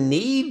dolphin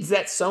needs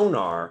that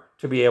sonar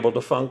to be able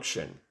to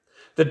function.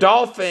 The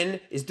dolphin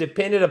is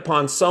dependent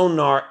upon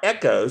sonar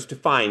echoes to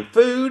find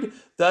food.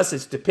 Thus,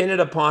 it's dependent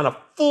upon a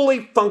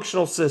fully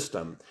functional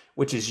system,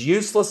 which is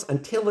useless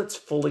until it's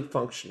fully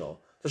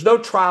functional. There's no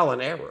trial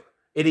and error.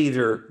 It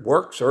either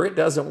works or it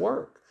doesn't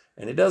work.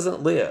 And it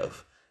doesn't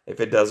live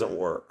if it doesn't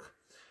work.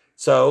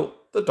 So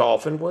the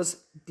dolphin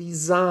was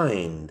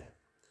designed.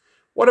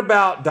 What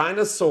about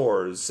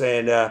dinosaurs?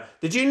 And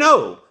did you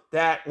know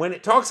that when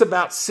it talks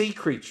about sea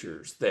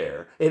creatures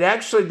there, it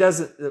actually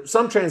doesn't,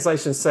 some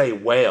translations say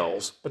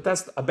whales, but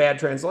that's a bad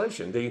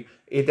translation.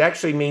 It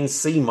actually means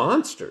sea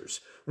monsters,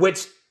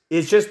 which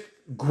is just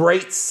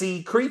great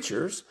sea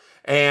creatures.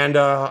 And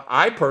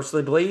I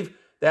personally believe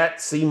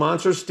that sea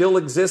monsters still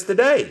exist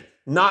today.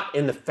 Not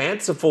in the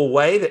fanciful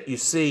way that you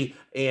see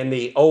in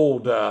the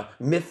old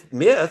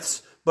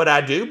myths, but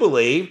I do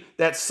believe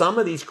that some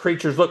of these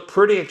creatures look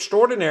pretty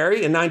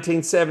extraordinary. In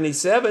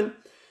 1977,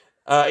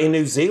 in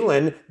New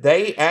Zealand,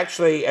 they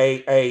actually,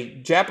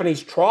 a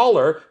Japanese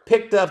trawler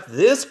picked up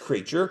this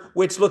creature,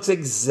 which looks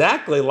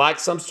exactly like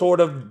some sort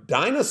of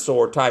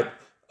dinosaur type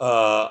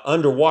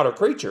underwater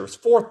creature. It's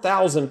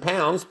 4,000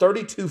 pounds,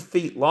 32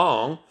 feet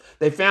long.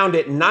 They found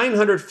it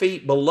 900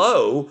 feet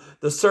below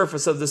the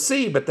surface of the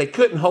sea, but they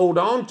couldn't hold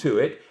on to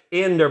it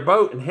in their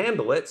boat and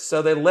handle it,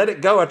 so they let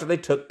it go after they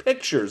took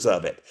pictures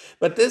of it.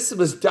 But this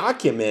was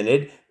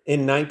documented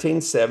in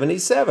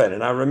 1977,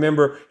 and I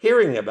remember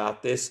hearing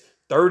about this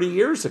 30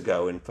 years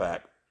ago, in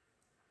fact.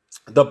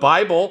 The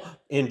Bible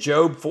in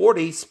Job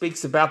 40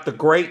 speaks about the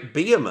great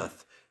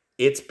behemoth.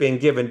 It's been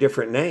given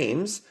different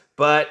names,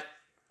 but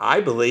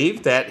I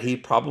believe that he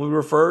probably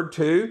referred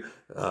to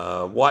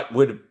what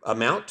would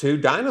amount to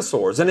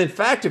dinosaurs. And in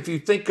fact, if you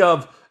think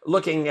of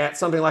looking at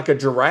something like a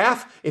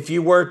giraffe, if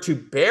you were to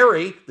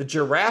bury the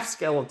giraffe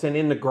skeleton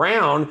in the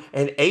ground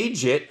and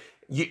age it,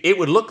 it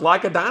would look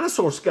like a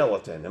dinosaur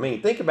skeleton. I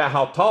mean, think about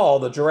how tall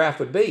the giraffe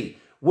would be.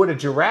 Would a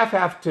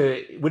giraffe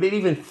would it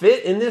even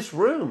fit in this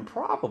room?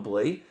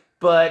 Probably,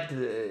 but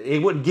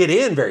it wouldn't get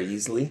in very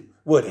easily,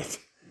 would it?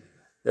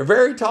 They're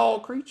very tall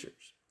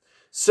creatures.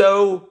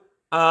 So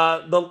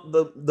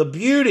the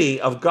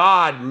beauty of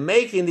God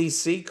making these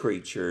sea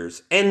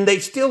creatures, and they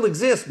still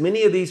exist.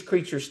 Many of these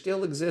creatures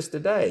still exist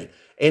today.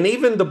 And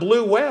even the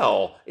blue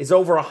whale is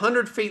over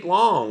 100 feet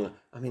long.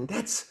 I mean,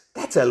 that's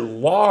That's a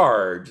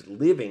large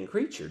living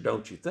creature,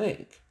 don't you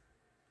think?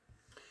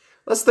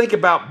 Let's think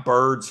about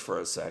birds for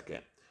a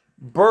second.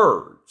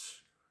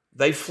 Birds,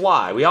 they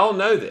fly. We all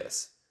know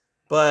this.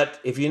 But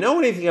if you know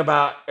anything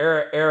about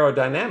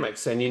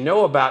aerodynamics and you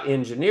know about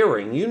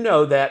engineering, you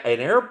know that an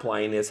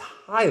airplane is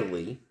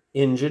highly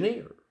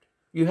engineered.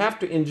 You have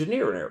to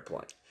engineer an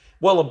airplane.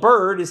 Well, a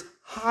bird is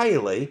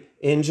highly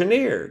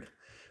engineered.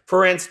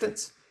 For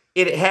instance,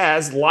 it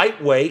has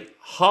lightweight,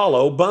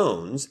 hollow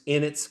bones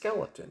in its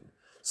skeleton.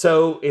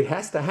 So it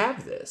has to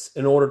have this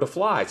in order to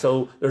fly.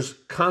 So there's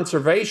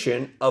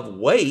conservation of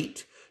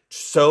weight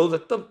so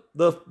that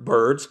the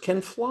birds can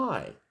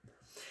fly.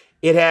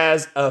 It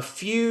has a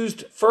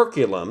fused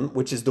furculum,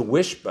 which is the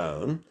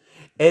wishbone.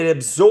 It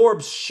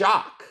absorbs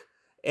shock,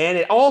 and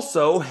it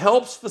also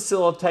helps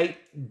facilitate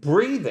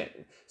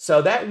breathing.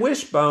 So that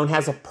wishbone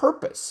has a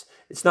purpose.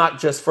 It's not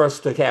just for us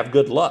to have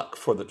good luck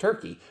for the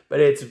turkey, but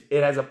it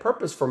has a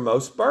purpose for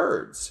most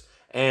birds.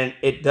 And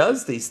it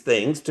does these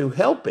things to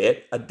help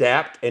it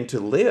adapt and to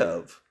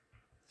live.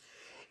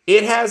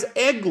 It has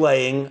egg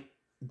laying,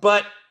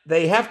 but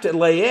they have to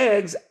lay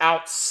eggs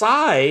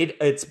outside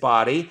its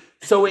body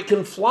so it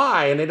can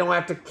fly and they don't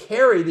have to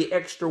carry the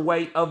extra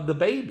weight of the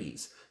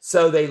babies.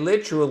 So they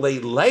literally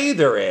lay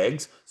their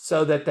eggs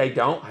so that they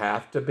don't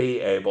have to be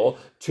able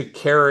to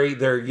carry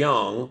their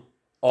young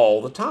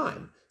all the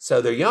time.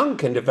 So their young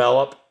can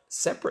develop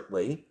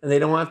separately and they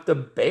don't have to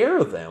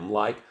bear them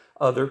like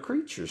other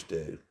creatures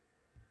do.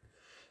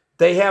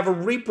 They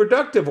have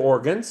reproductive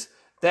organs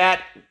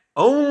that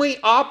only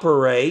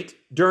operate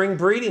during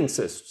breeding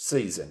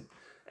season.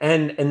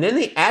 And then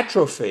they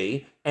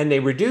atrophy and they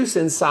reduce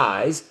in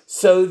size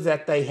so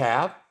that they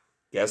have,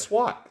 guess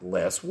what?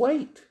 Less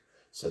weight.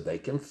 So they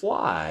can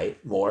fly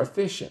more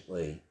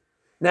efficiently.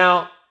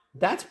 Now,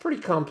 that's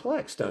pretty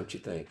complex, don't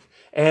you think?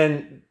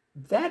 And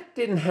that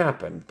didn't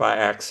happen by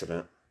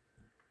accident.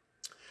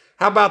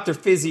 How about their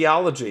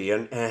physiology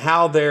and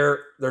how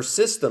their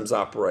systems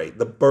operate,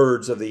 the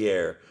birds of the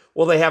air?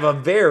 Well, they have a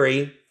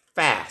very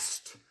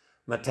fast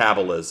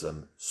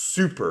metabolism,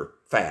 super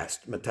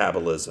fast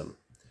metabolism.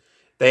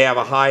 They have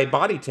a high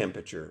body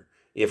temperature.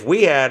 If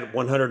we had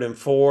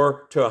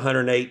 104 to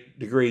 108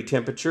 degree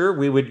temperature,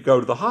 we would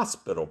go to the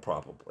hospital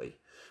probably.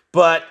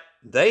 But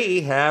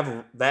they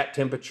have that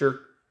temperature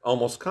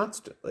almost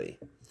constantly.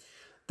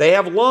 They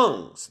have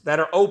lungs that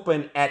are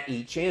open at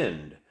each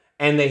end.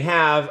 And they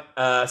have,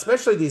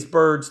 especially these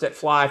birds that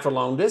fly for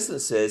long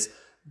distances,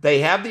 they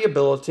have the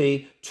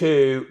ability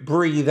to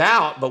breathe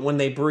out. But when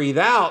they breathe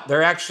out,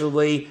 they're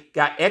actually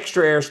got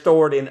extra air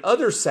stored in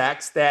other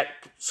sacs that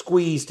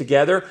squeeze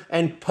together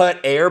and put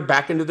air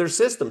back into their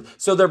system.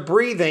 So they're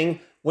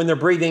breathing when they're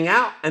breathing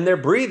out and they're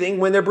breathing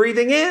when they're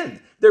breathing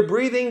in. They're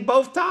breathing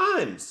both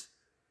times.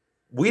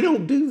 We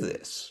don't do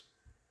this.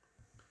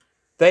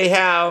 They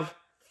have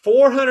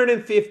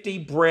 450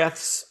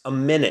 breaths a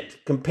minute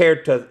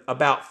compared to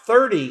about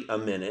 30 a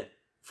minute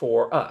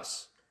for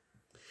us.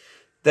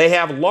 They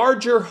have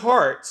larger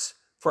hearts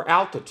for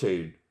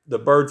altitude. The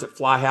birds that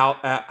fly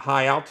at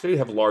high altitude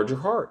have larger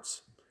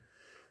hearts.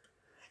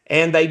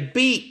 And they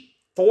beat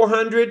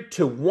 400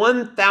 to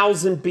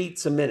 1,000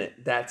 beats a minute.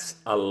 That's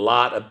a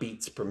lot of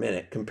beats per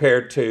minute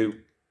compared to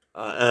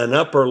an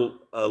upper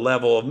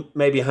level of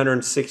maybe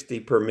 160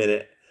 per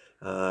minute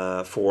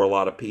for a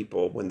lot of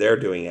people when they're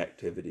doing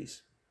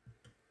activities.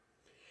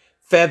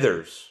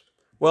 Feathers.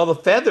 Well, the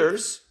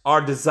feathers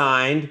are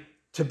designed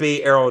to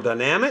be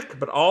aerodynamic,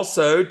 but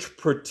also to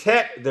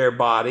protect their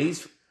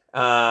bodies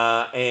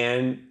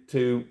and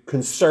to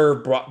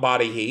conserve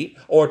body heat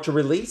or to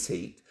release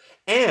heat.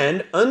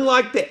 And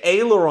unlike the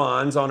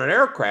ailerons on an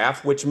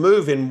aircraft, which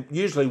move in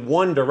usually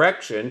one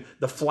direction,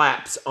 the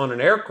flaps on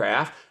an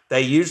aircraft,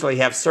 they usually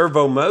have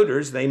servo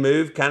motors. They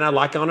move kind of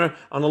like on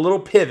a little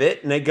pivot,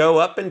 and they go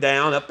up and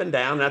down, up and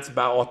down. That's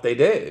about what they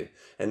do.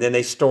 And then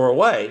they store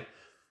away.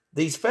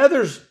 These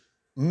feathers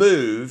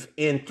move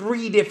in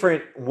three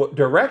different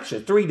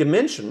directions, three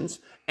dimensions,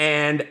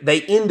 and they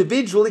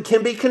individually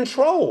can be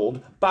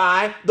controlled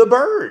by the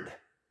bird.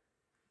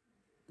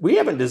 We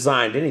haven't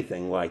designed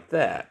anything like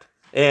that.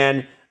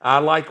 And I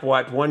like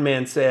what one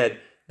man said,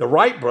 the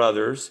Wright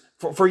brothers,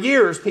 for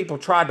years, people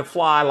tried to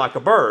fly like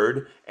a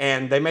bird,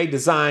 and they made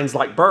designs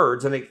like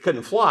birds, and they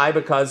couldn't fly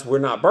because we're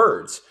not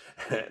birds.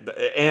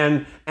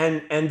 and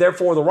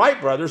therefore, the Wright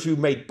brothers, who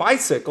made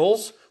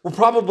bicycles, were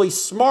probably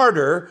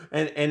smarter,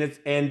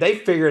 and they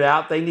figured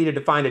out they needed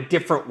to find a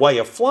different way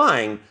of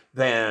flying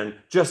than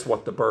just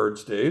what the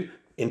birds do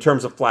in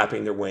terms of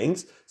flapping their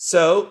wings.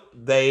 So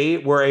they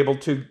were able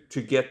to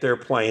get their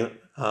plane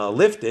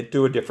lifted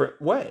through a different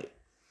way.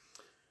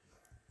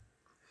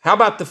 How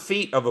about the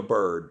feet of a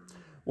bird?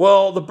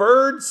 Well, the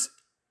birds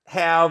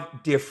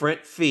have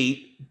different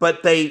feet,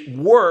 but they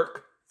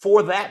work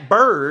for that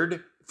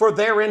bird, for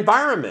their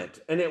environment.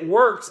 And it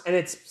works, and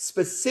it's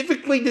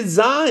specifically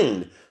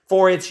designed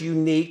for its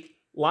unique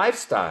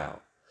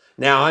lifestyle.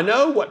 Now, I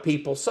know what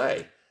people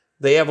say.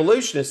 The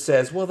evolutionist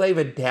says, well, they've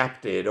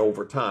adapted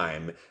over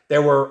time.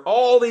 There were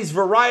all these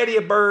variety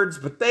of birds,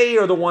 but they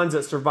are the ones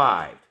that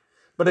survived.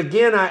 But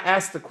again, I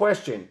ask the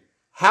question,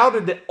 how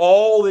did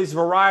all this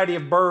variety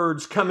of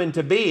birds come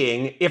into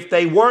being if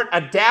they weren't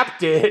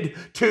adapted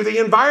to the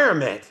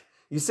environment?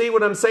 You see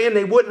what I'm saying?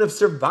 They wouldn't have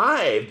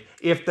survived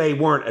if they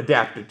weren't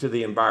adapted to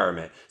the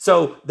environment.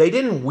 So they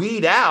didn't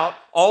weed out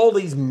all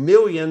these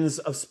millions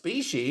of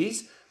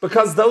species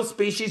because those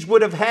species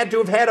would have had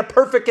a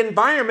perfect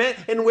environment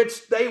in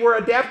which they were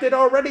adapted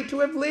already to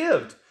have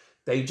lived.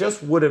 They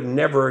just would have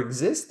never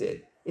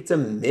existed. It's a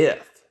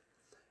myth.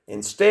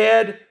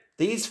 Instead,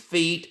 these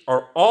feet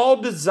are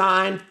all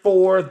designed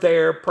for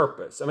their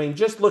purpose. I mean,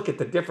 just look at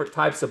the different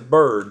types of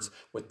birds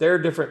with their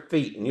different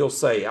feet, and you'll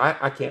say,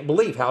 I can't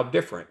believe how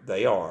different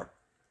they are.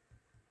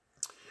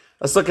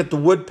 Let's look at the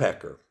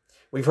woodpecker.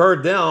 We've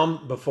heard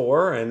them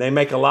before, and they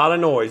make a lot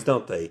of noise,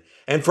 don't they?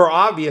 And for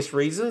obvious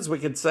reasons, we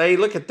could say,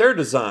 look at their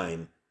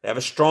design. They have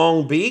a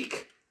strong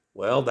beak.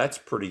 Well, that's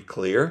pretty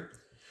clear.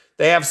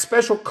 They have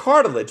special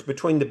cartilage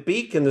between the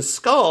beak and the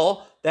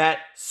skull that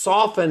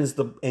softens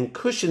and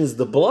cushions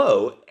the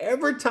blow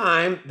every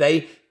time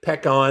they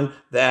peck on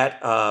that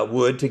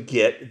wood to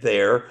get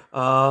their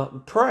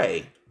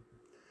prey.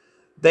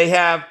 They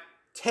have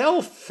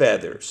tail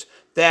feathers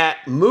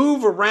that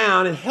move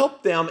around and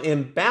help them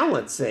in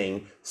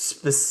balancing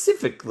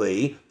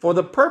specifically for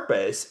the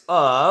purpose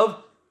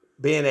of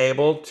being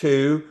able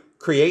to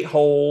create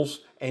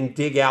holes and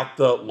dig out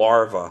the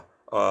larvae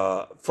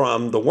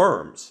from the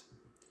worms.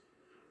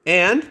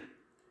 And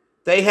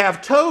they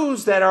have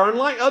toes that are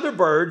unlike other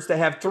birds that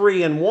have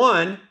 3 and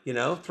 1,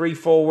 3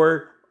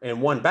 forward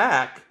and 1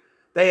 back.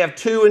 They have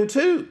 2 and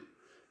 2,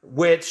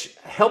 which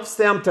helps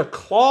them to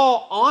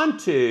claw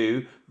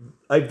onto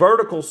a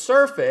vertical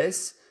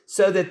surface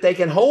so that they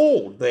can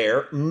hold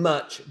there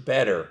much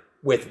better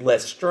with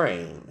less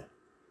strain.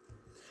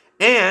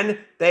 And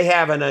they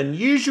have an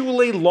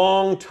unusually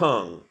long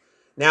tongue.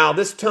 Now,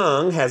 this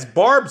tongue has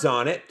barbs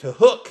on it to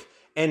hook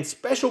and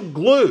special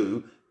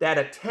glue that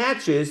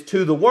attaches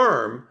to the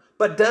worm,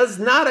 but does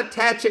not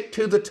attach it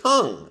to the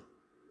tongue.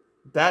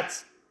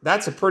 That's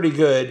a pretty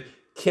good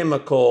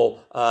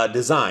chemical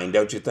design,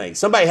 don't you think?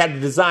 Somebody had to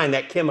design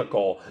that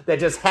chemical that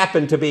just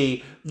happened to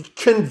be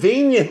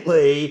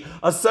conveniently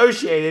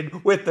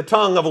associated with the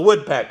tongue of a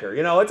woodpecker.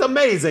 It's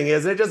amazing,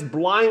 isn't it? It just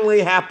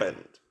blindly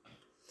happened.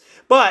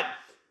 But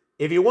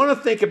if you want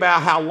to think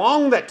about how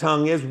long that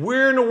tongue is,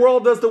 where in the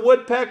world does the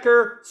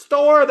woodpecker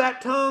store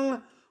that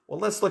tongue? Well,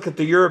 let's look at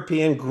the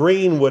European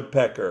green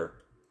woodpecker.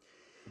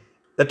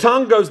 The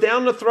tongue goes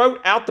down the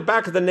throat, out the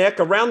back of the neck,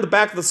 around the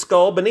back of the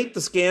skull, beneath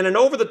the skin, and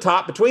over the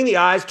top between the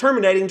eyes,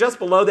 terminating just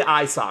below the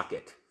eye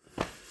socket.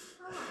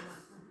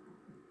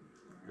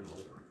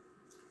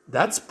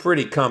 That's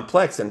pretty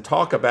complex, and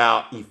talk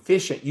about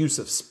efficient use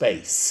of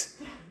space.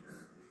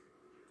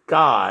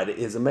 God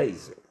is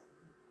amazing.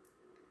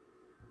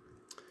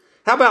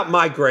 How about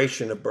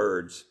migration of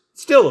birds?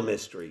 Still a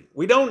mystery.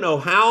 We don't know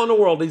how in the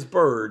world these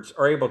birds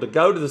are able to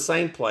go to the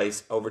same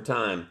place over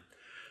time.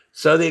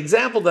 So the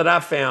example that I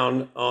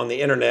found on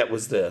the internet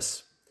was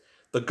this: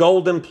 the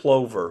golden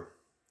plover.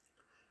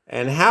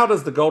 And how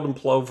does the golden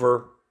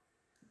plover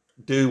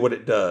do what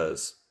it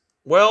does?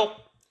 Well,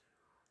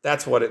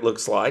 that's what it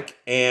looks like.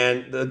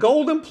 And the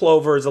golden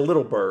plover is a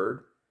little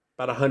bird,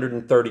 about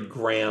 130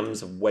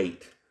 grams of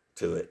weight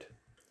to it.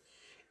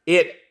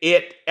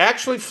 It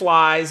actually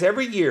flies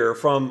every year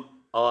from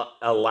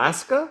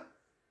Alaska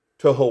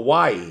to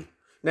Hawaii.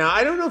 Now,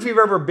 I don't know if you've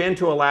ever been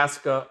to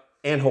Alaska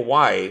and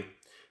Hawaii,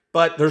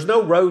 but there's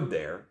no road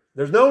there.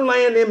 There's no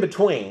land in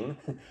between.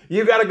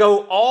 You've got to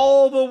go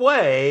all the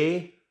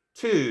way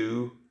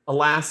to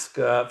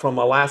Alaska, from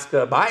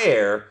Alaska by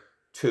air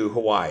to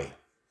Hawaii.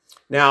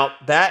 Now,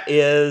 that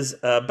is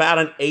about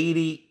an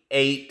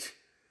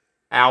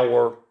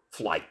 88-hour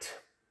flight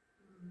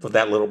for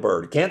that little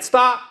bird. It can't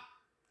stop,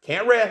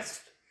 can't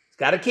rest. It's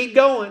got to keep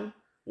going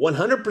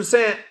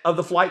 100% of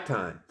the flight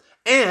time.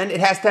 And it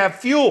has to have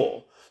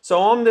fuel. So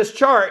on this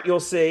chart, you'll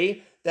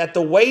see that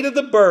the weight of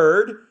the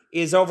bird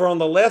is over on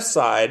the left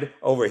side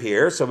over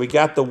here. So we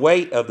got the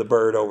weight of the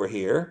bird over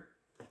here,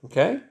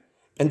 okay?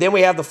 And then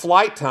we have the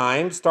flight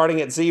time starting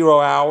at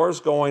 0 hours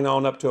going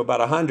on up to about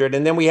 100.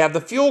 And then we have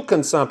the fuel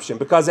consumption,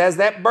 because as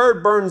that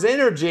bird burns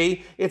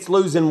energy, it's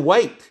losing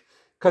weight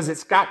because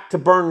it's got to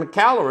burn the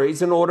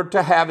calories in order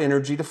to have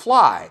energy to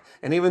fly.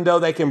 And even though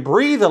they can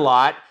breathe a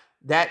lot,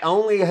 that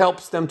only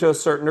helps them to a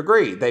certain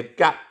degree. They've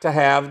got to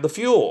have the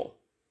fuel.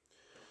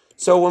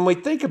 So when we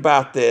think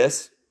about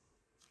this,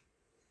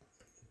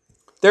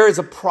 there is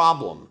a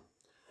problem,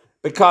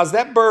 because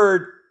that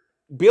bird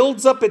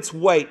builds up its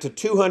weight to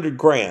 200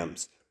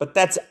 grams, but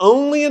that's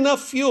only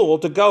enough fuel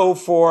to go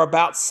for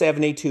about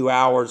 72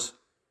 hours.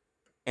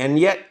 And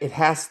yet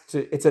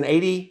it's an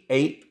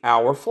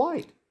 88-hour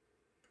flight.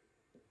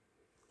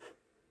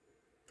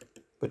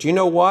 But you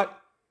know what?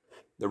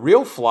 The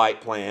real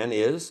flight plan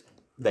is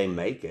they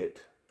make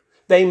it.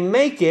 They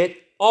make it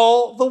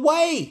all the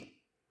way.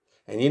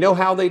 And you know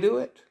how they do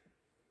it?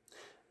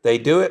 They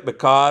do it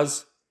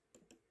because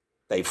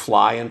they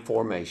fly in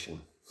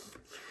formation.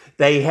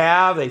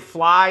 They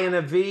fly in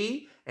a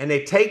V, and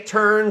they take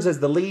turns as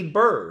the lead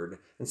bird.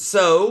 And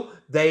so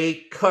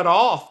they cut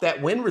off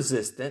that wind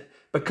resistance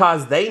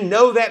because they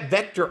know that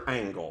vector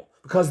angle,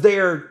 because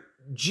they're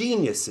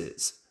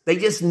geniuses. They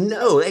just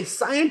know. They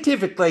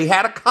scientifically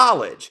had a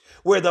college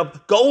where the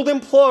Golden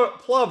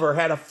Plover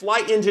had a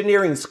flight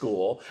engineering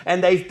school,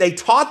 and they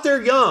taught their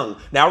young.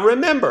 Now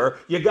remember,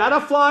 you got to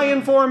fly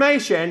in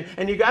formation,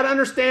 and you got to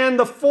understand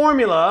the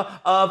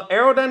formula of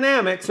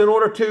aerodynamics in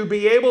order to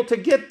be able to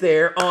get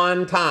there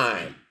on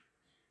time.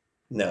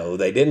 No,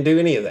 they didn't do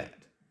any of that.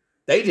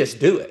 They just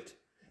do it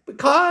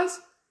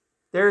because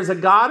there's a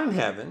God in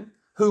heaven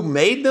who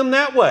made them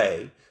that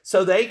way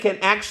so they can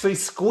actually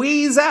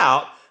squeeze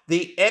out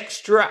the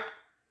extra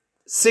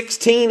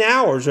 16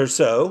 hours or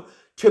so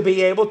to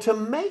be able to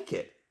make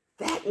it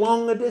that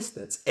long a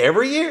distance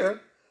every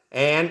year.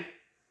 And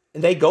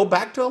they go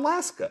back to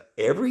Alaska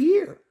every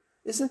year.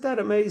 Isn't that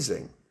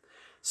amazing?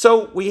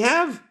 So we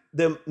have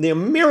the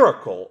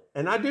miracle,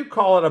 and I do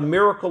call it a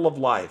miracle of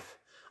life.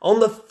 On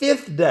the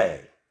fifth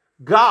day,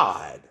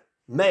 God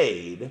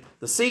made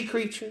the sea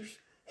creatures.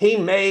 He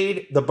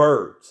made the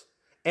birds.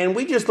 And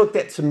we just looked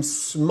at some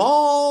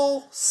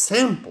small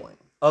sampling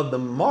of the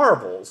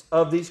marvels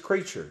of these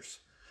creatures.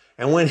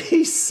 And when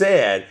he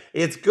said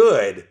it's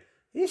good,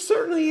 it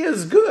certainly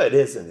is good,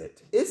 isn't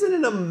it? Isn't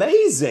it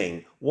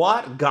amazing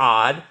what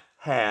God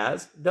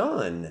has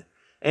done?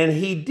 And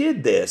he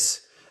did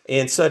this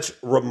in such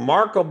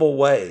remarkable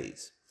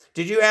ways.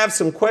 Did you have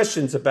some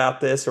questions about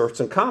this or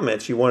some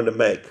comments you wanted to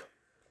make?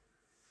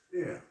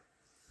 Yeah.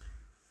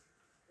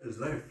 As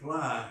they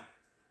fly,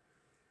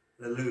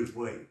 they lose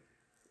weight.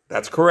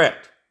 That's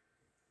correct.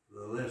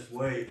 The less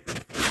weight,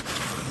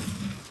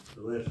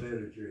 the less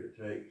energy it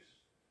takes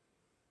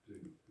to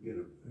get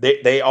them.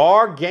 They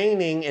are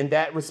gaining in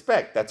that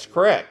respect. That's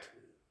correct.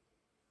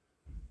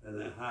 And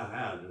then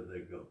how do they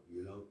go,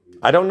 you know?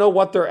 I don't know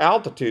what their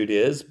altitude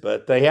is,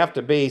 but they have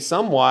to be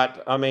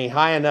somewhat,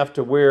 high enough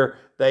to where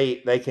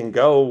they can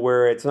go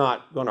where it's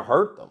not going to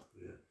hurt them.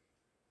 Yeah.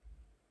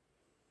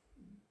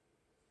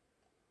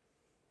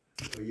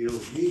 Well, you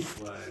don't need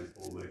fly in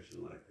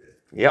formation like that.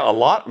 Yeah, a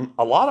lot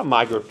of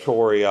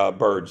migratory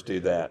birds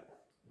do that.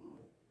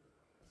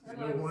 I'd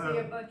like to see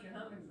a bunch of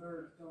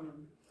hummingbirds on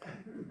them.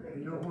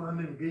 You know why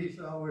them geese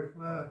always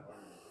fly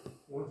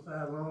one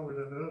side longer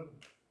than the other?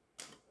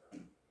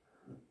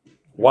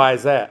 Why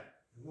is that?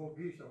 There's more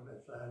geese on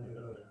that side than the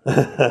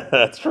other.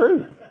 That's true.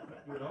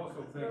 You would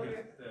also think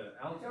if the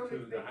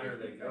altitude, the higher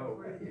they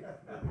go, the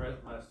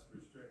less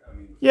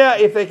restrict. Yeah,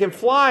 if they can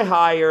fly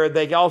higher,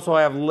 they also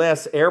have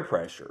less air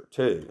pressure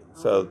too.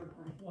 So,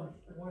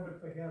 Wonder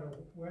if they got a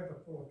weather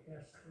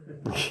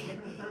forecast.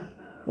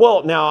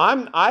 well, now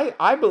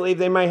I believe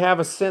they may have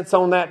a sense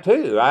on that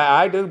too.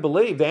 I do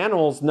believe the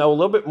animals know a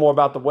little bit more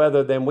about the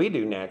weather than we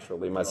do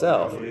naturally.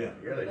 Myself. Yeah,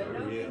 They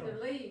don't need to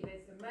leave.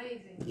 It's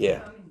amazing. Yeah.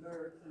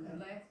 Hummingbirds and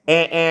the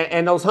last.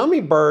 And those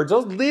hummingbirds,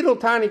 those little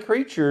tiny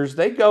creatures,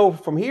 they go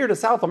from here to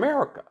South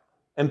America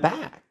and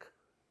back.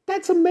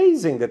 That's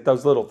amazing that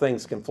those little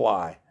things can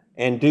fly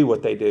and do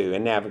what they do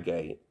and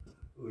navigate.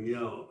 Well, you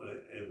know,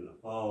 in the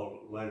fall,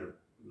 later,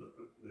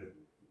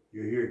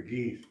 you hear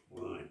geese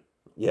flying.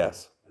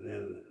 Yes. And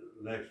then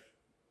the next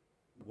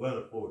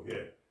weather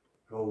forecast,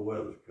 cold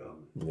weather's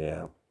coming.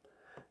 Yeah.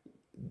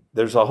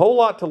 There's a whole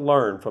lot to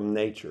learn from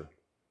nature.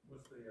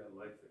 What's the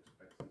life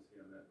expectancy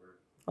on that bird?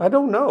 I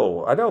don't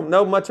know. I don't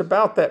know much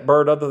about that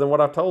bird other than what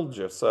I told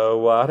you.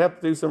 So I'd have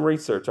to do some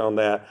research on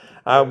that.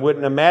 I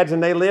wouldn't imagine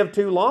they live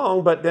too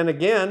long, but then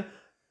again,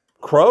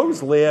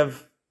 crows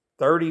live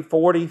 30,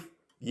 40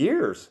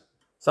 years.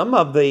 Some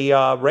of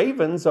the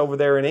ravens over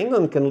there in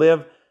England can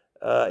live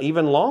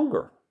even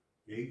longer.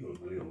 Eagles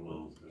live a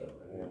long time.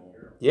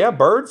 Yeah,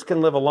 birds can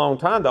live a long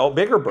time, though,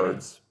 bigger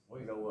birds. Well,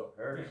 you know what,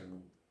 parrots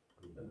and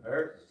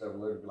stuff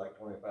live like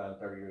 25 and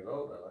 30 years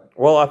old, I think.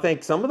 Well, I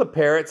think some of the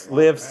parrots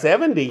live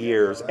 70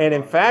 years and,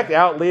 in fact,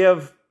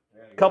 outlive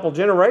a couple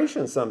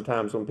generations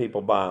sometimes when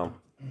people buy them.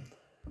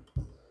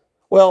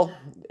 Well,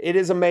 it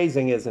is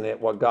amazing, isn't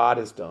it, what God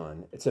has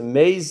done? It's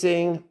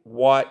amazing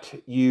what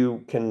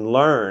you can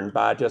learn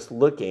by just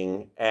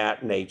looking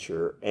at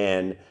nature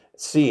and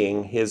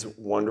seeing his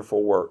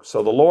wonderful work.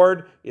 So the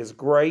Lord is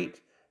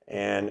great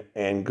and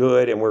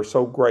good, and we're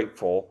so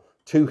grateful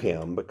to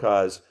him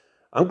because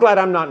I'm glad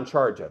I'm not in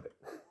charge of it.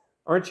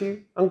 Aren't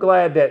you? I'm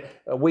glad that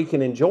we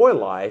can enjoy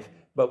life,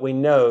 but we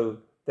know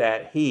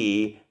that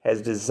he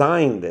has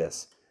designed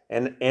this.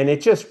 And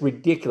it's just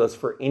ridiculous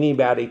for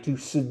anybody to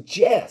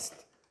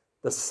suggest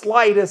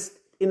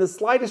in the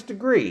slightest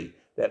degree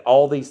that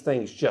all these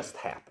things just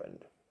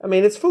happened. I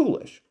mean, it's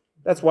foolish.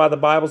 That's why the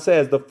Bible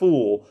says the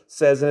fool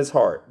says in his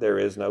heart, there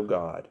is no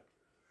God.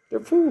 They're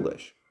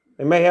foolish.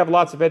 They may have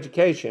lots of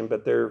education,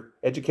 but they're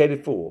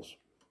educated fools.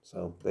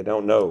 So they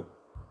don't know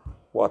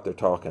what they're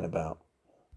talking about.